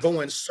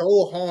 going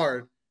so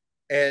hard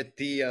at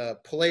the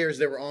players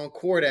that were on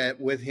court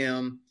with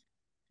him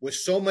with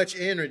so much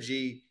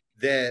energy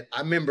that I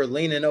remember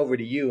leaning over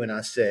to you and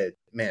I said,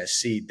 man,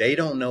 see, they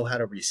don't know how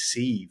to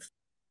receive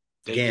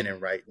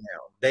Ganon right now.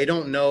 They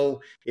don't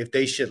know if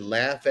they should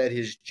laugh at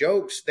his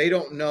jokes. They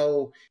don't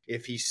know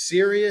if he's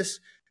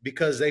serious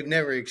because they've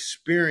never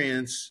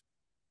experienced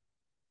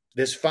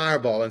this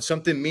fireball. And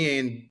something me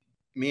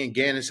and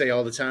Ganon say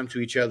all the time to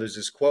each other is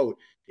this quote: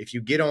 if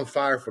you get on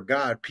fire for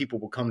God, people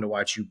will come to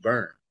watch you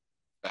burn.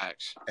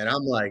 Facts. And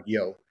I'm like,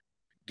 yo,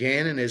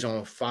 Ganon is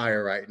on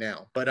fire right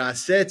now. But I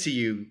said to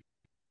you,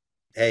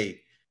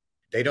 hey,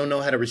 they don't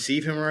know how to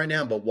receive him right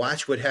now, but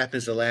watch what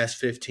happens the last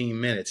 15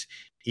 minutes.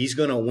 He's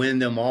going to win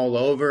them all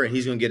over, and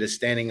he's going to get a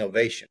standing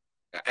ovation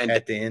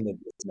at the end of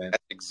this, man.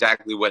 That's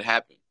exactly what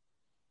happened.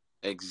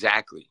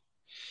 Exactly.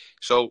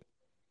 So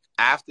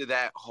after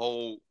that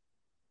whole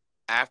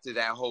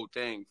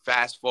thing,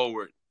 fast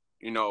forward,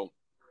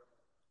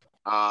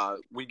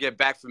 we get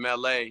back from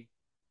LA.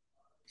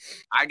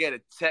 I get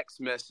a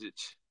text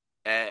message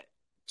at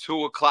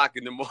 2:00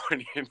 in the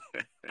morning.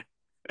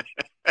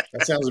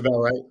 That sounds about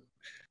right.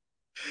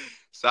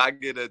 So I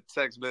get a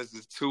text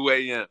message 2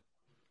 a.m.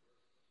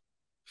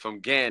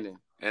 from Ganon.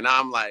 And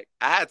I'm like,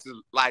 I had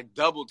to like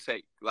double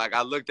take. Like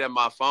I looked at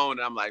my phone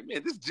and I'm like,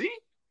 man, this G?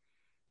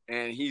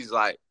 And he's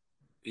like,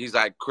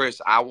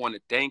 Chris, I want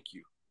to thank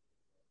you.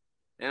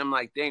 And I'm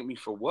like, thank me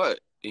for what?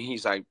 And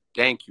he's like,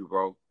 thank you,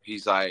 bro.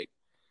 He's like,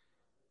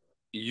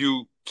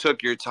 you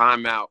took your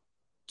time out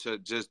to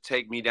just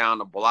take me down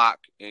the block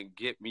and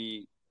get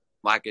me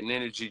like an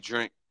energy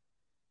drink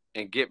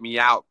and get me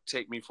out,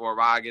 take me for a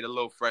ride, get a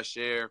little fresh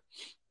air,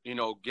 you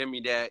know, give me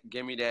that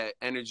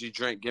energy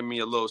drink, give me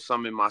a little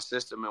something in my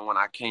system. And when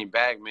I came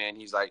back, man,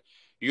 he's like,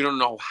 you don't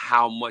know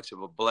how much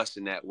of a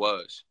blessing that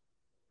was.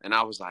 And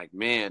I was like,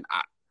 man,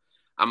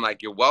 I'm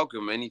like, you're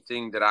welcome.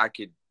 Anything that I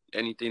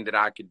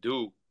could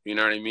do, you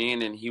know what I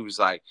mean? And he was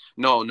like,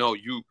 no,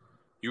 you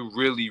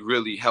really,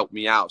 really helped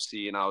me out,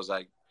 Cee. And I was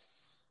like,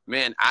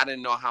 man, I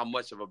didn't know how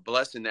much of a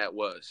blessing that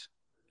was.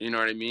 You know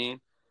what I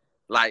mean?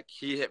 Like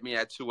he hit me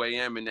at 2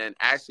 a.m. and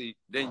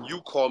then you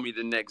called me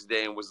the next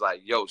day and was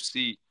like, yo,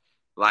 Cee,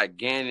 like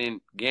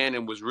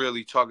Ganon was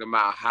really talking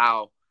about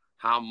how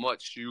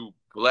much you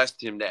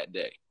blessed him that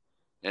day.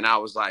 And I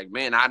was like,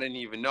 man, I didn't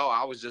even know.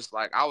 I was just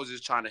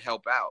trying to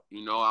help out.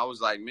 You know, I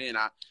was like, man,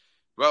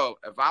 bro,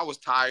 if I was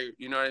tired,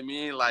 you know what I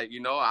mean? Like, you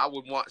know, I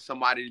would want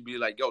somebody to be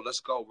like, yo,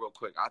 let's go real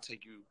quick. I'll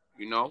take you,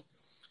 you know?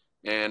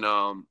 And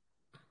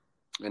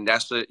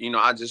that's what, you know,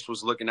 I just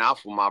was looking out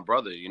for my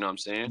brother, you know what I'm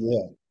saying?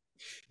 Yeah.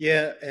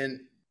 Yeah.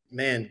 And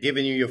man,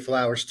 giving you your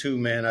flowers too,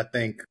 man. I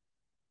think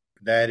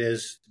that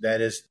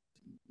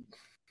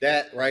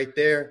right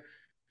there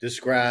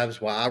describes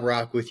why I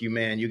rock with you,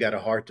 man. You got a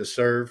heart to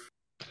serve.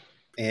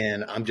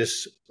 And I'm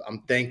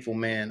thankful,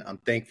 man. I'm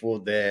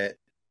thankful that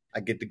I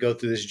get to go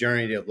through this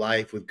journey of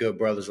life with good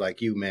brothers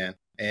like you, man.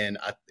 And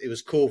it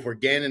was cool for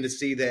Ganon to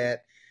see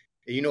that.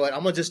 And you know what?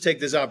 I'm going to just take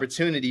this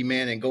opportunity,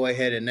 man, and go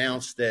ahead and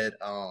announce that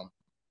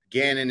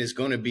Ganon is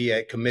going to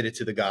be Committed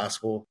to the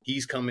Gospel.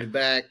 He's coming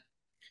back.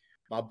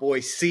 My boy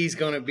Cee's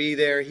going to be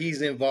there.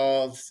 He's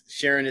involved,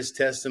 sharing his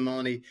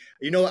testimony.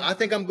 You know, I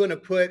think I'm going to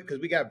because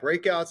we got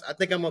breakouts, I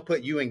think I'm going to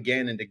put you and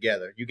Ganon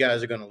together. You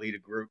guys are going to lead a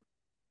group.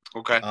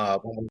 Okay.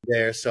 When we're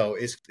there. So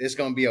it's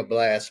going to be a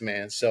blast,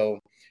 man. So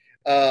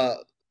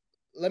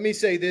let me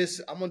say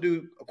this. I'm going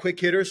to do quick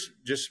hitters,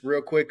 just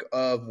real quick,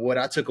 of what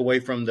I took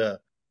away from the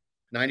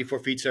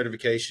 94 feet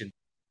certification.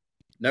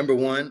 Number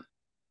one,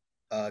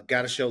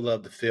 got to show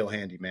love to Phil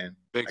Handy, man.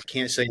 I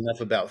can't say enough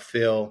about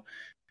Phil.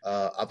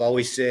 I've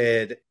always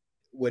said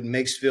what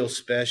makes Phil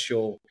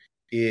special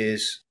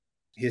is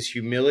his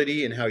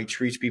humility and how he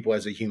treats people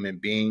as a human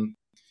being.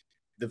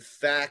 The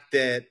fact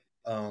that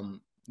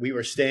we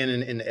were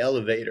standing in the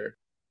elevator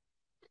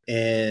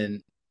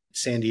in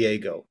San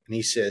Diego, and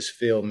he says,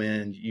 Phil,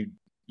 man,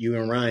 you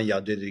and Ryan, y'all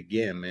did it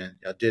again, man.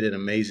 Y'all did an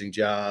amazing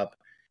job.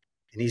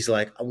 And he's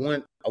like, I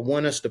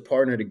want us to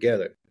partner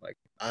together. Like,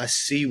 I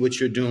see what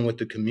you're doing with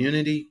the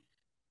community.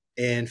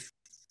 And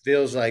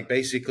Phil's like,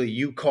 basically,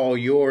 you call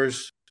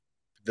yours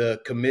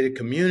the committed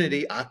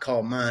community. I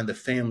call mine the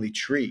family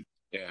tree.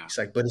 Yeah. He's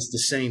like, but it's the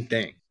same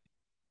thing.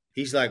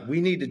 He's like,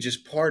 we need to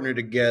just partner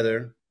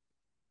together,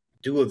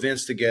 do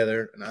events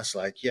together. And I was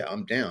like, yeah,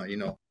 I'm down. You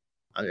know,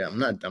 I'm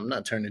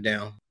not turning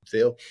down,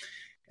 Phil.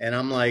 And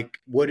I'm like,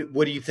 what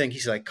do you think?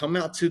 He's like, come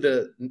out to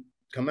the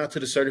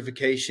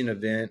certification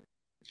event.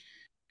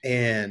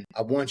 And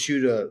I want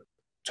you to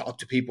talk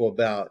to people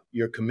about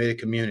your committed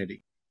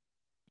community.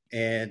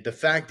 And the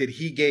fact that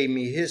he gave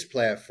me his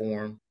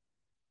platform,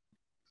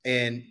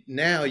 and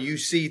now you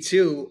see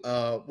too,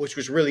 which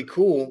was really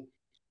cool.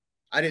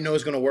 I didn't know it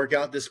was going to work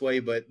out this way,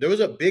 but there was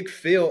a big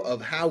feel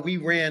of how we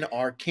ran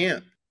our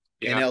camp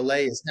in LA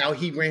is how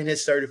he ran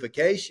his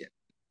certification.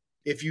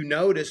 If you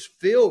notice,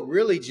 Phil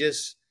really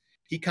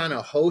he kind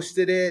of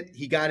hosted it.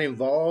 He got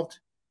involved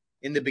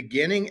in the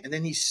beginning, and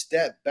then he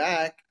stepped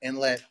back and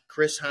let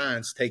Chris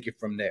Hines take it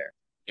from there.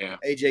 Yeah.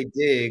 AJ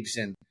Diggs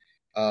and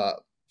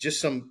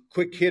just some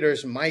quick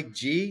hitters. Mike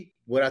G,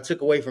 what I took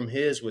away from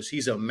his was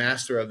he's a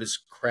master of his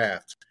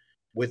craft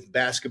with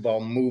basketball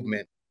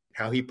movement,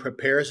 how he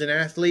prepares an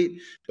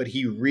athlete, but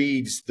he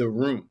reads the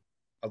room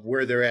of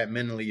where they're at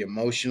mentally,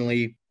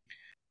 emotionally.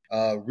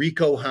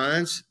 Rico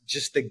Hines,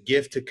 just the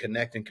gift to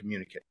connect and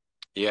communicate.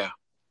 Yeah.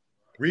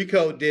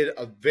 Rico did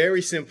a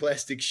very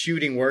simplistic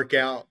shooting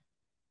workout,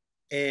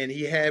 and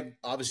he had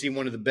obviously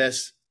one of the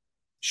best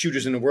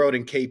shooters in the world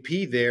in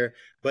KP there,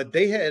 but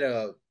they had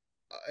an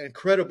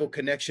incredible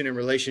connection and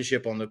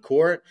relationship on the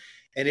court,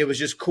 and it was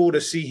just cool to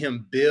see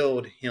him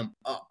build him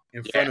up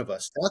in front of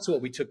us. That's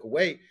what we took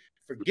away.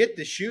 Forget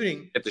the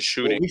shooting. At the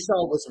shooting. What we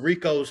saw was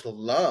Rico's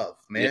love,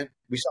 man. Yeah.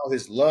 We saw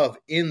his love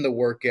in the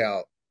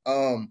workout.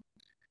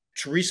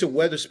 Teresa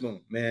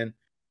Weatherspoon, man.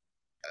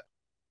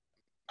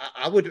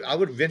 I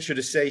would venture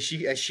to say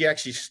she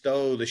actually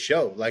stole the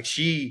show. Like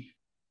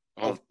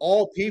of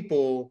all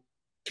people,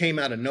 came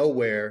out of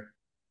nowhere.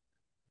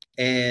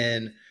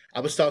 And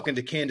I was talking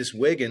to Candace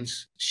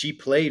Wiggins. She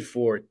played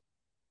for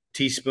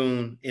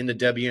Teaspoon in the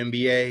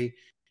WNBA.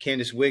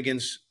 Candace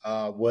Wiggins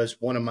was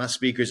one of my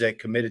speakers that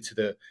committed to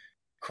the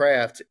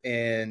craft.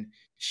 And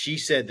she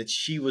said that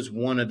she was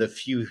one of the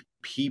few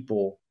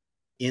people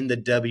in the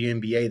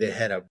WNBA that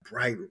had a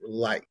bright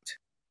light.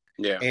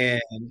 Yeah.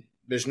 And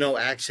there's no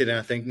accident.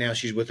 I think now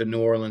she's with the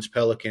New Orleans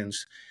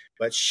Pelicans.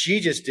 But she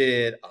just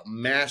did a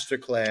master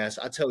class.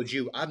 I told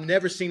you, I've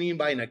never seen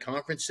anybody in a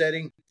conference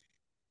setting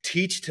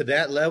teach to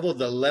that level,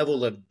 the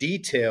level of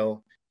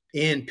detail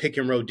in pick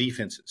and roll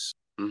defenses,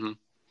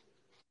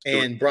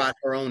 and brought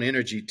her own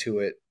energy to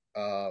it.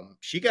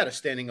 She got a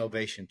standing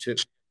ovation too.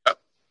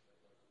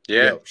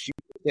 Yeah. She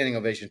got a standing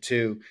ovation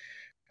too.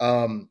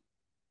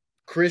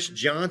 Chris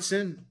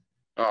Johnson,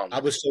 I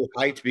was so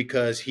hyped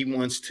because he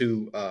wants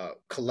to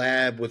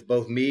collab with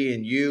both me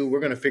and you. We're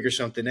going to figure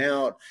something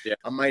out. Yeah.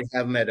 I might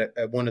have him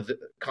at one of the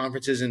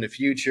conferences in the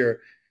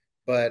future.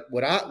 But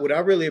what I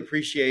really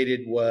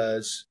appreciated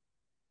was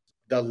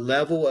the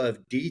level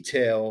of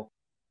detail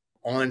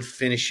on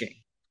finishing.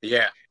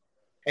 Yeah.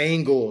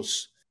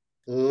 Angles.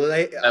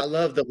 I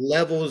love the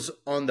levels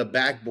on the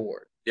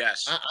backboard.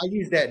 Yes. I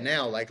use that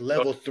now, like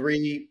level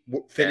 3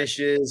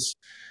 finishes.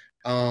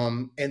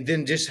 And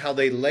then just how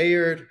they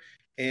layered.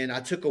 And I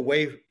took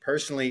away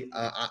personally,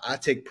 I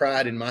take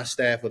pride in my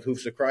staff with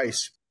Hoops of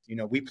Christ. You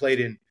know, we played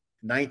in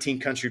 19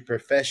 countries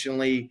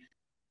professionally,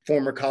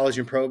 former college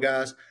and pro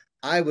guys.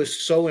 I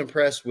was so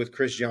impressed with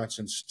Chris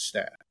Johnson's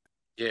staff.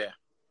 Yeah.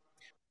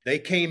 They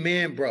came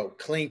in, bro,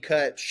 clean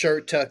cut,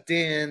 shirt tucked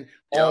in,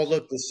 all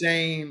looked the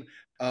same,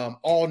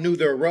 all knew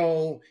their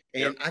role.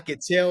 And I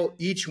could tell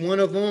each one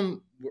of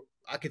them,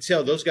 I could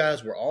tell those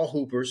guys were all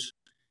hoopers.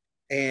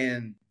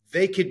 And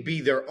they could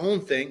be their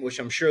own thing, which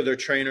I'm sure they're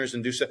trainers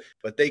and do stuff,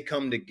 but they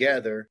come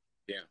together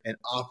and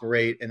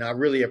operate. And I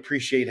really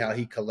appreciate how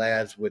he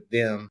collabs with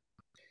them.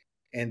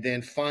 And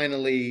then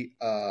finally,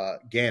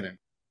 Ganon.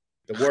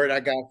 The word I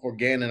got for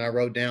Ganon I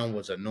wrote down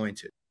was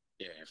anointed.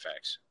 Yeah, in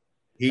facts.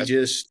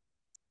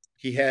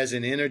 He has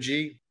an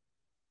energy.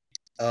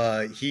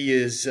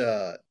 He's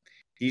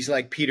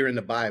like Peter in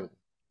the Bible.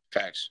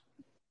 Facts.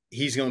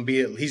 He's going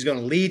to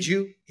lead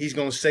you. He's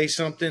going to say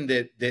something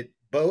that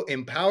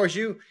empowers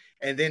you.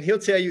 And then he'll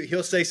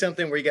say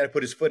something where you got to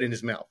put his foot in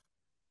his mouth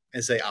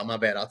and say, oh, my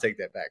bad. I'll take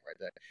that back right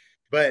there.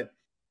 But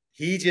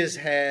he just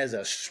has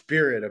a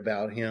spirit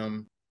about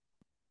him.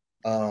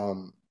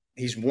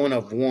 He's one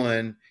of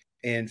one.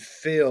 And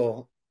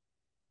Phil,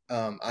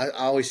 I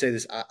always say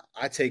this,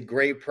 I take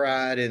great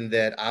pride in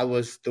that I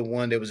was the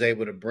one that was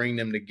able to bring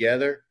them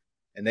together,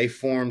 and they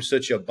formed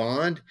such a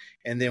bond.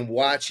 And then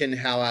watching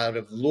how out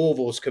of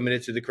Louisville's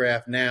committed to the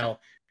craft now,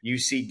 you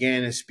see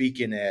Ganon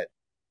speaking at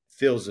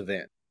Phil's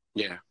event.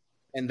 Yeah.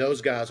 And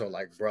those guys are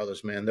like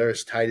brothers, man. They're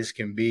as tight as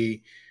can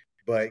be.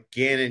 But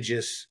Ganon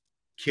just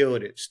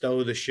killed it,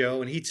 stole the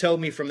show. And he told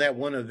me from that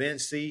one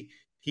event, Cee,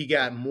 he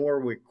got more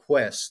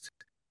requests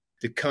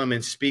to come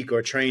and speak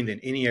or train than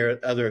any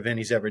other event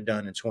he's ever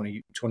done in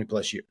 20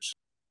 plus years.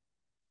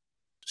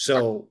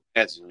 So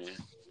that's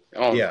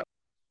man.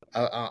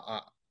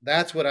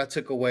 That's what I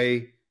took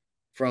away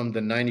from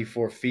the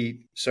 94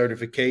 feet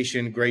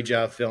certification. Great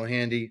job, Phil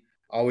Handy,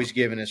 always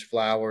giving us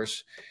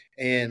flowers.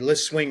 And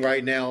let's swing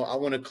right now. I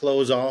want to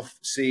close off,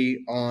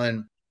 Cee,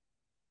 on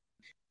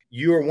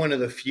you are one of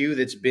the few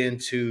that's been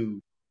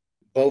to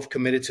both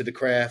committed to the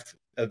craft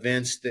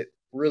events that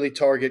really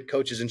target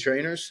coaches and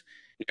trainers,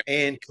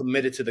 and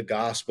committed to the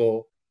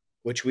gospel,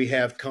 which we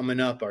have coming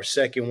up, our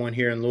second one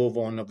here in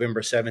Louisville on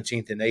November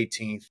 17th and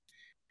 18th.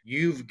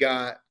 You've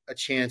got a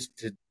chance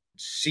to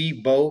see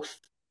both.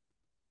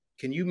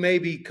 Can you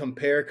maybe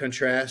compare,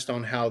 contrast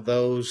on how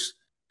those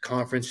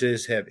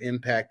conferences have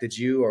impacted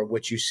you, or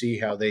what you see,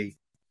 how they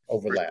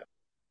overlap?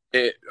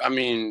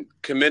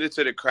 Committed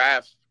to the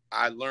craft,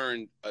 I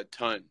learned a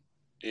ton.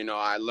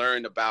 I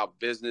learned about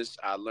business.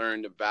 I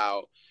learned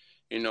about,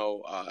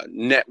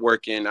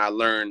 networking. I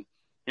learned,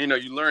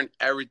 you learn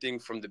everything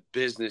from the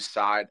business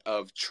side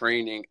of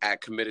training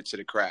at Committed to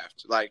the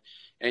Craft.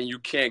 And you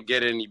can't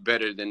get any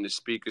better than the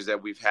speakers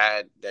that you've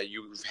had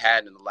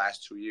in the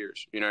last 2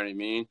 years. You know what I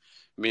mean?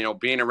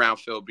 Being around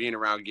Phil, being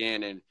around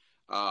Gannon,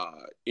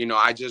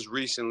 I just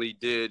recently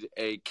did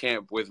a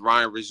camp with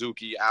Ryan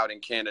Rizuki out in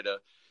Canada,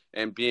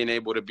 and being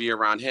able to be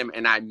around him.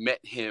 And I met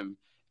him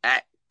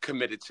at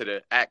Committed to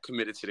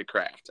the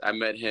Craft. I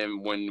met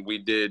him when we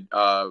did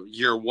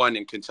year one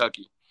in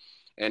Kentucky.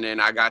 And then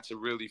I got to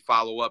really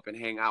follow up and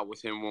hang out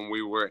with him when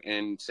we were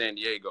in San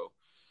Diego.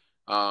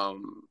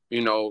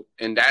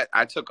 And that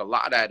I took a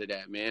lot out of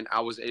that, man.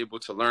 I was able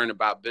to learn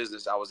about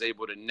business. I was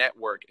able to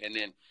network, and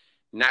then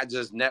not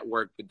just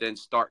network, but then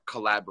start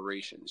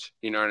collaborations.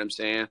 You know what I'm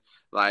saying?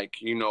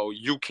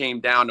 You came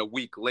down a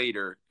week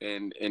later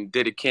and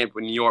did a camp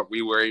in New York.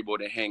 We were able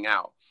to hang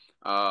out.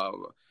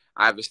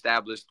 I've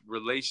established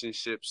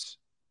relationships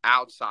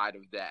outside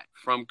of that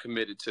from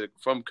committed to the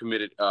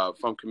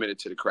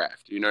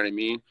craft. You know what I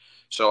mean?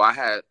 So I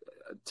had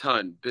a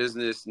ton: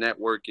 business,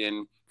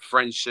 networking,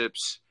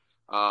 friendships,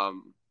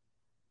 again,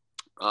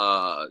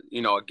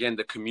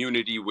 the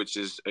community, which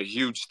is a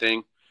huge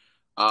thing.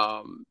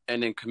 And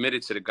then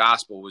Committed to the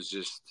Gospel was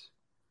just,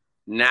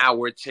 now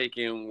we're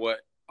taking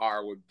what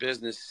our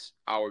business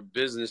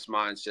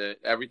mindset,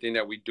 everything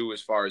that we do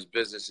as far as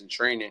business and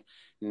training,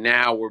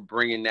 now we're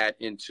bringing that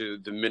into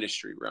the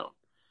ministry realm.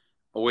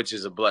 which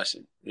is a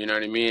blessing. You know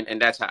what I mean?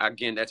 And that's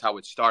how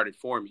it started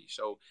for me.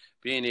 So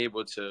being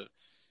able to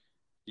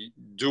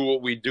do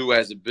what we do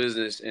as a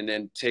business and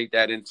then take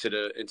that into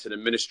the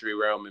ministry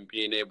realm, and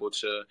being able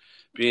to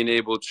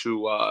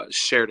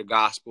share the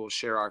gospel,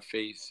 share our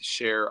faith,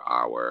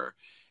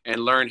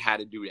 and learn how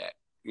to do that.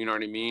 You know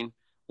what I mean?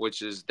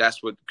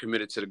 That's what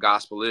committed to the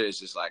gospel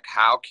is. It's like,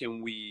 how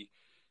can we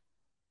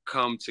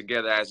come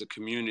together as a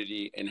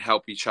community and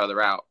help each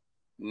other out,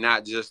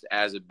 not just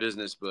as a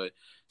business, but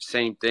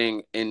same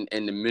thing in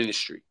the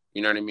ministry.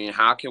 You know what I mean?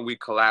 How can we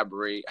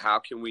collaborate? How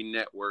can we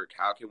network?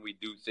 How can we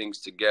do things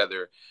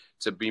together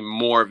to be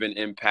more of an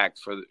impact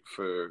for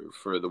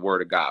the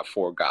word of God,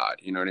 for God?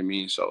 You know what I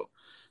mean? So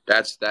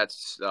that's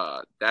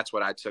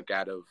what I took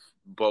out of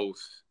both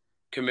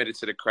committed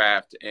to the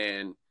craft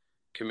and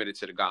committed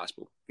to the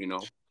gospel, you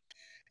know?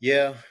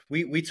 Yeah,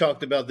 we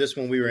talked about this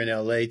when we were in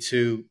LA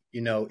too.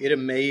 You know, it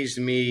amazed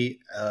me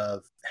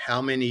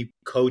how many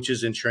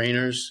coaches and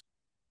trainers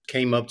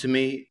came up to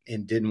me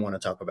and didn't want to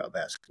talk about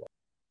basketball.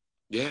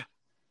 Yeah.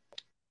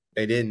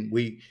 They didn't.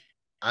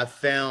 I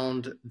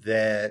found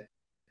that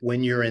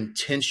when you're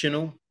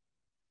intentional,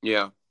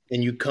 yeah,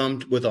 and you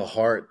come with a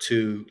heart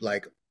to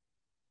like,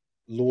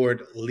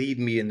 Lord, lead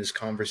me in this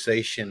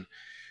conversation,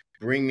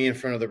 bring me in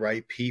front of the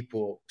right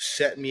people,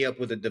 set me up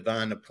with a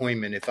divine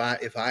appointment. If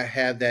I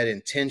have that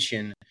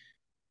intention,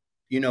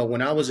 you know,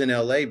 when I was in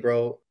LA,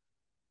 bro,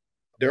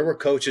 there were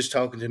coaches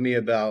talking to me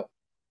about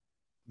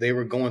they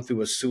were going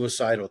through a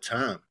suicidal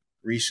time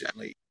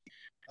recently.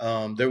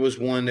 There was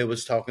one that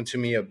was talking to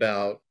me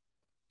about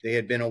they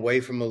had been away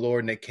from the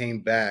Lord and they came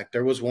back.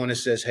 There was one that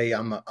says, "Hey,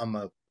 I'm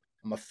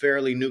a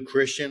fairly new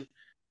Christian.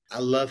 I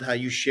love how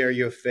you share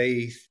your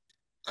faith.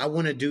 I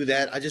want to do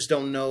that. I just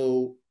don't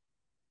know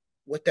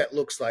what that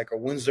looks like or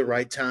when's the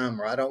right time,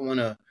 or I don't want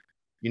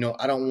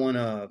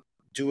to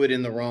do it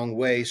in the wrong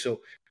way."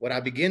 So what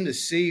I began to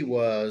see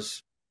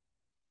was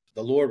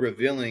the Lord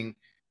revealing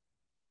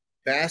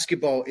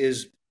basketball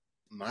is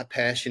my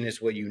passion,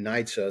 is what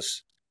unites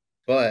us.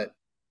 But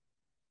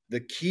the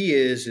key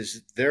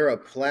is they're a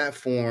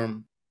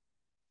platform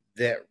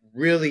that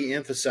really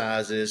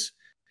emphasizes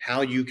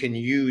how you can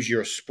use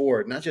your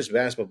sport, not just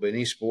basketball, but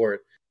any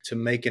sport, to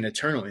make an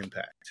eternal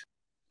impact.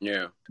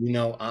 Yeah. You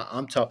know,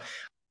 I'll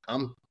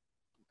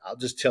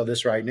just tell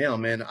this right now,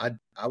 man.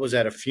 I was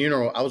at a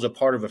funeral. I was a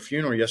part of a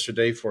funeral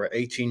yesterday for an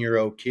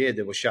 18-year-old kid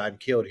that was shot and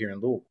killed here in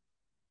Louisville.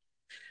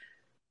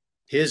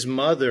 His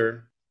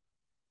mother,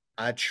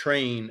 I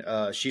train.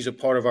 She's a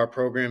part of our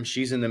program.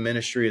 She's in the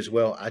ministry as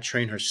well. I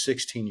train her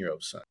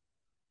 16-year-old son.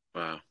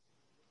 Wow.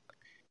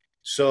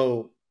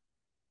 So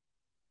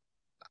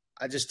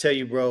I just tell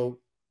you, bro,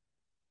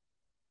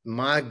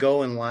 my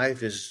goal in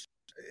life is,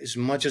 as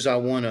much as I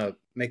want to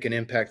make an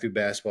impact through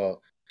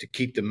basketball, to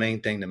keep the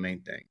main thing the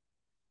main thing.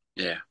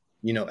 Yeah.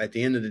 You know, at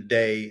the end of the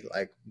day,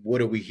 like,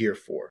 what are we here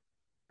for?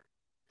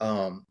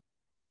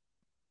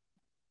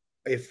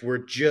 If we're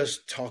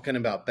just talking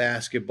about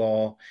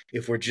basketball,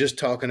 if we're just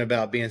talking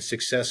about being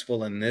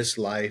successful in this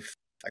life,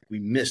 like, we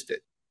missed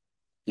it.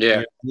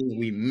 Yeah. You know,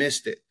 we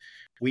missed it.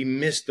 We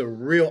missed the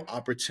real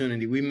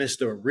opportunity. We missed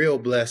the real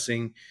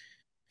blessing.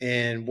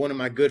 And one of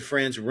my good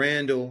friends,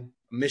 Randall,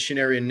 a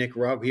missionary in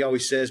Nicaragua, he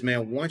always says,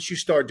 man, once you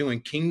start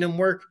doing kingdom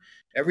work,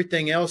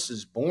 everything else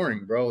is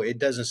boring, bro. It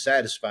doesn't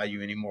satisfy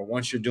you anymore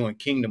once you're doing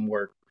kingdom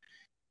work.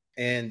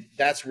 And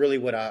that's really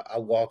what I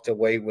walked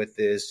away with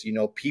is, you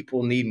know,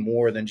 people need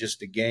more than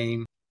just a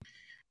game.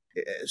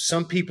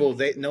 Some people,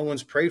 no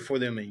one's prayed for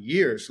them in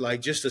years.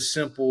 Like, just a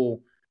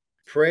simple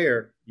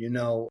prayer, you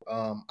know,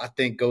 I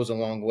think goes a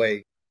long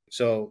way.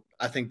 So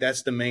I think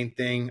that's the main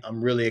thing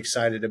I'm really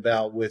excited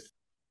about with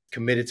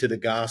committed to the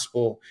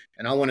gospel.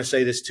 And I want to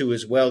say this too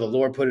as well. The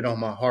Lord put it on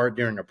my heart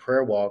during a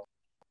prayer walk.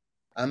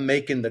 I'm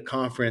making the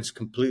conference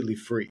completely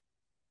free.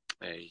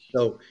 Hey.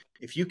 So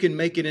if you can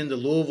make it into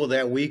Louisville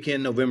that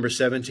weekend, November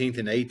 17th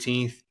and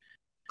 18th,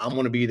 I'm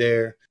going to be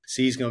there.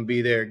 Cee's going to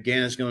be there.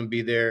 Ganon's going to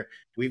be there.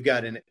 We've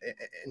got an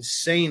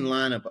insane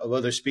lineup of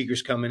other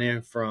speakers coming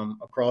in from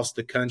across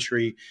the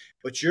country.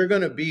 But you're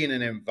going to be in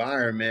an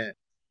environment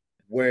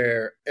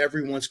where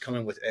everyone's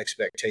coming with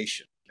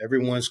expectation.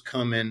 Everyone's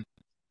coming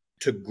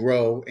to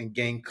grow and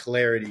gain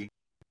clarity.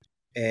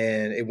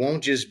 And it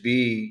won't just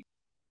be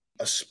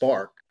a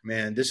spark,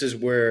 man. This is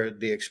where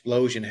the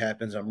explosion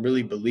happens. I'm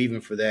really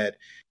believing for that.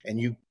 And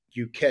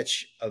you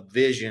catch a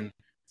vision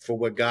for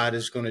what God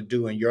is going to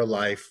do in your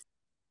life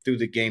through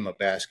the game of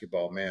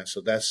basketball, man. So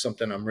that's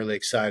something I'm really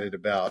excited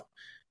about.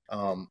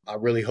 I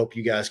really hope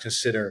you guys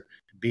consider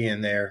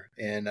being there.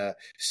 And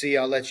Cee,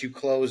 I'll let you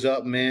close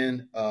up,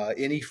 man.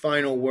 Any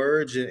final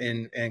words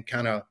and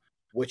kind of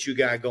what you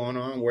got going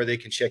on, where they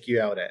can check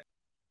you out at?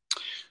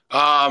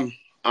 I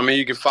mean,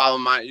 you can follow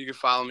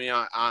me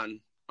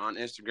on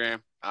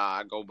Instagram.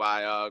 I go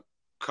by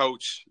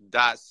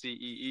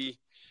coach.cee.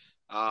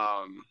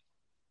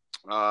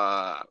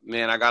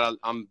 Man,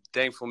 I'm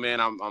thankful, man.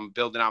 I'm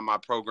building out my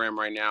program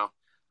right now.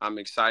 I'm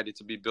excited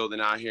to be building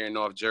out here in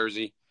North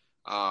Jersey.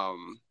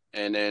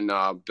 And then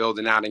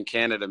building out in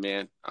Canada,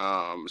 man.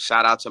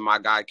 Shout out to my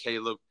guy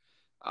Caleb.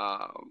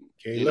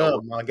 You know,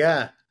 Caleb, my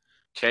guy.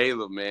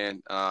 Caleb,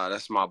 man,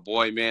 that's my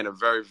boy, man. A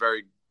very,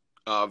 very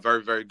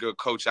good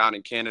coach out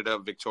in Canada,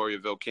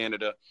 Victoriaville,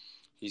 Canada.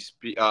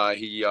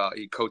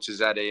 He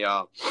coaches at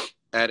a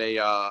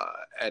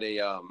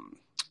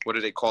what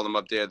do they call him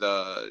up there?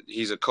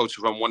 He's a coach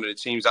from one of the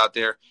teams out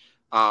there.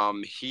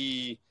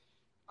 He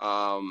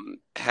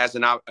has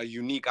a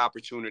unique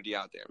opportunity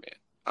out there,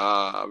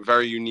 man.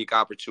 Very unique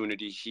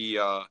opportunity.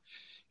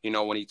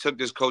 When he took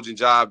this coaching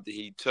job,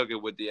 he took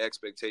it with the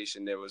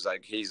expectation.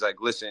 He's like,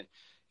 listen,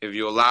 if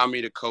you allow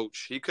me to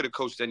coach, he could have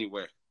coached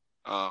anywhere.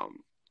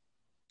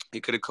 He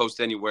could have coached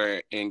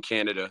anywhere in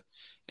Canada,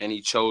 and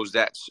he chose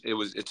that.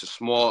 It's a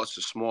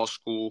small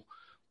school,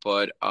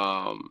 but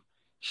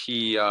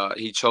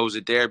he chose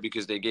it there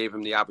because they gave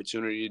him the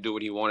opportunity to do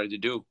what he wanted to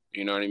do.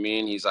 You know what I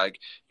mean? He's like,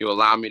 you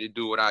allow me to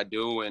do what I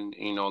do, and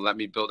let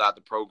me build out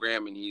the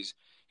program. And he's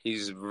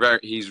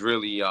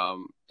really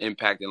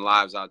impacting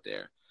lives out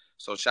there.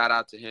 So shout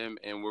out to him,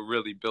 and we're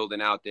really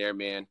building out there,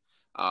 man.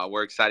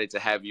 We're excited to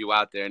have you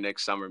out there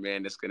next summer,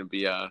 man. It's gonna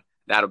be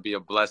that'll be a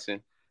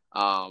blessing.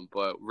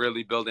 But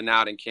really building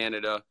out in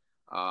Canada.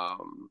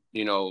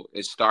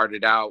 It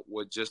started out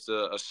with just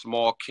a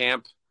small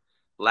camp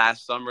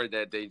last summer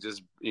that they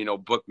just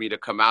booked me to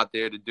come out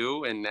there to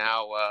do, and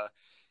now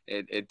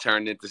it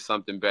turned into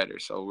something better.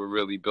 So we're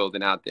really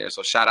building out there.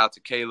 So shout out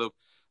to Caleb.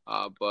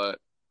 But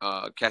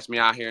catch me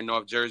out here in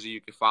North Jersey.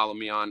 You can follow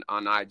me on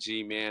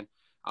IG, man.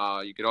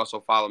 You could also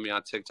follow me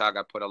on TikTok.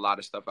 I put a lot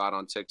of stuff out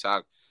on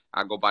TikTok.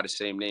 I go by the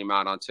same name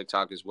out on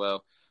TikTok as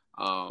well.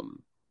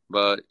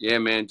 But yeah,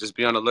 man, just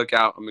be on the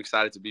lookout. I'm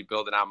excited to be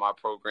building out my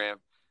program.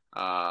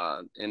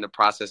 In the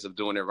process of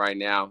doing it right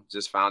now.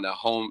 Just found a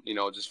home,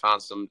 just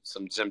found some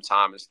gym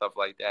time and stuff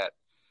like that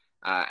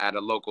at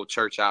a local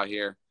church out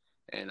here.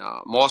 And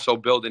I'm also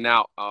building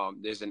out,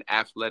 there's an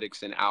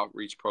athletics and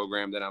outreach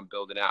program that I'm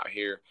building out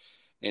here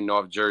in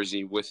North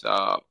Jersey with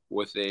a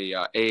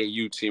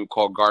AAU team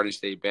called Garden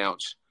State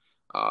Bounce.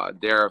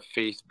 They're a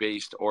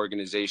faith-based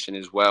organization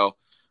as well,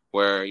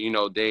 where,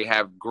 they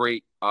have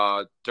great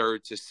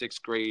 3rd to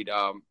 6th grade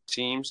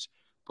teams,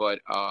 but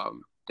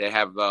they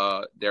have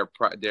their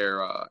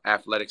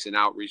athletics and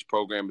outreach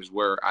program is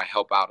where I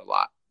help out a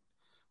lot.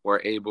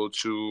 We're able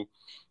to,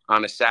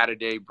 on a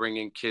Saturday, bring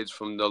in kids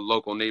from the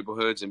local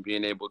neighborhoods and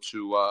being able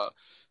to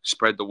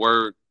spread the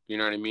word. You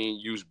know what I mean?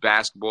 Use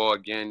basketball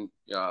again.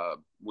 I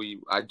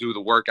do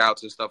the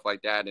workouts and stuff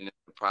like that, and in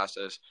the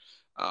process,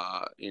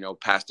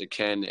 Pastor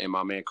Ken and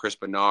my man Chris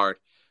Bernard,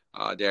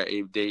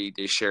 they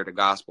share the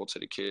gospel to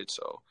the kids.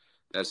 So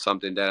that's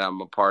something that I'm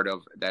a part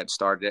of that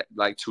started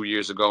like 2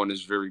 years ago and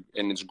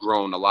it's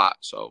grown a lot.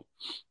 So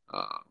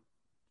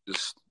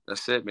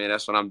that's it, man.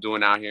 That's what I'm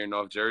doing out here in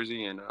North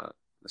Jersey, and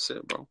that's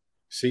it, bro.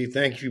 See,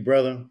 thank you,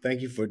 brother.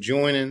 Thank you for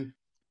joining.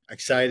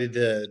 Excited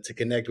to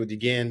connect with you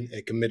again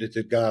and committed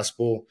to the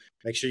gospel.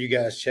 Make sure you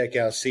guys check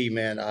out Cee,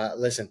 man.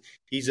 Listen,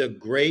 he's a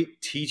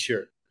great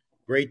teacher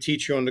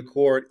on the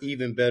court,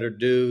 even better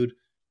dude.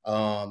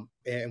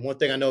 And one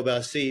thing I know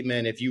about Cee,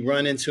 man, if you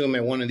run into him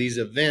at one of these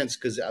events,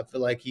 because I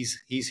feel like he's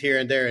here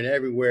and there and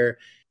everywhere,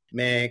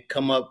 man,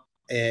 come up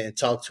and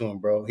talk to him,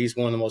 bro. He's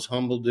one of the most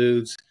humble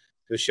dudes.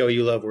 He'll show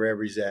you love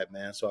wherever he's at,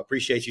 man. So I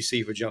appreciate you,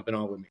 Cee, for jumping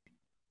on with me.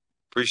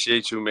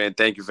 Appreciate you, man.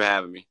 Thank you for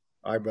having me.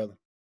 All right, brother.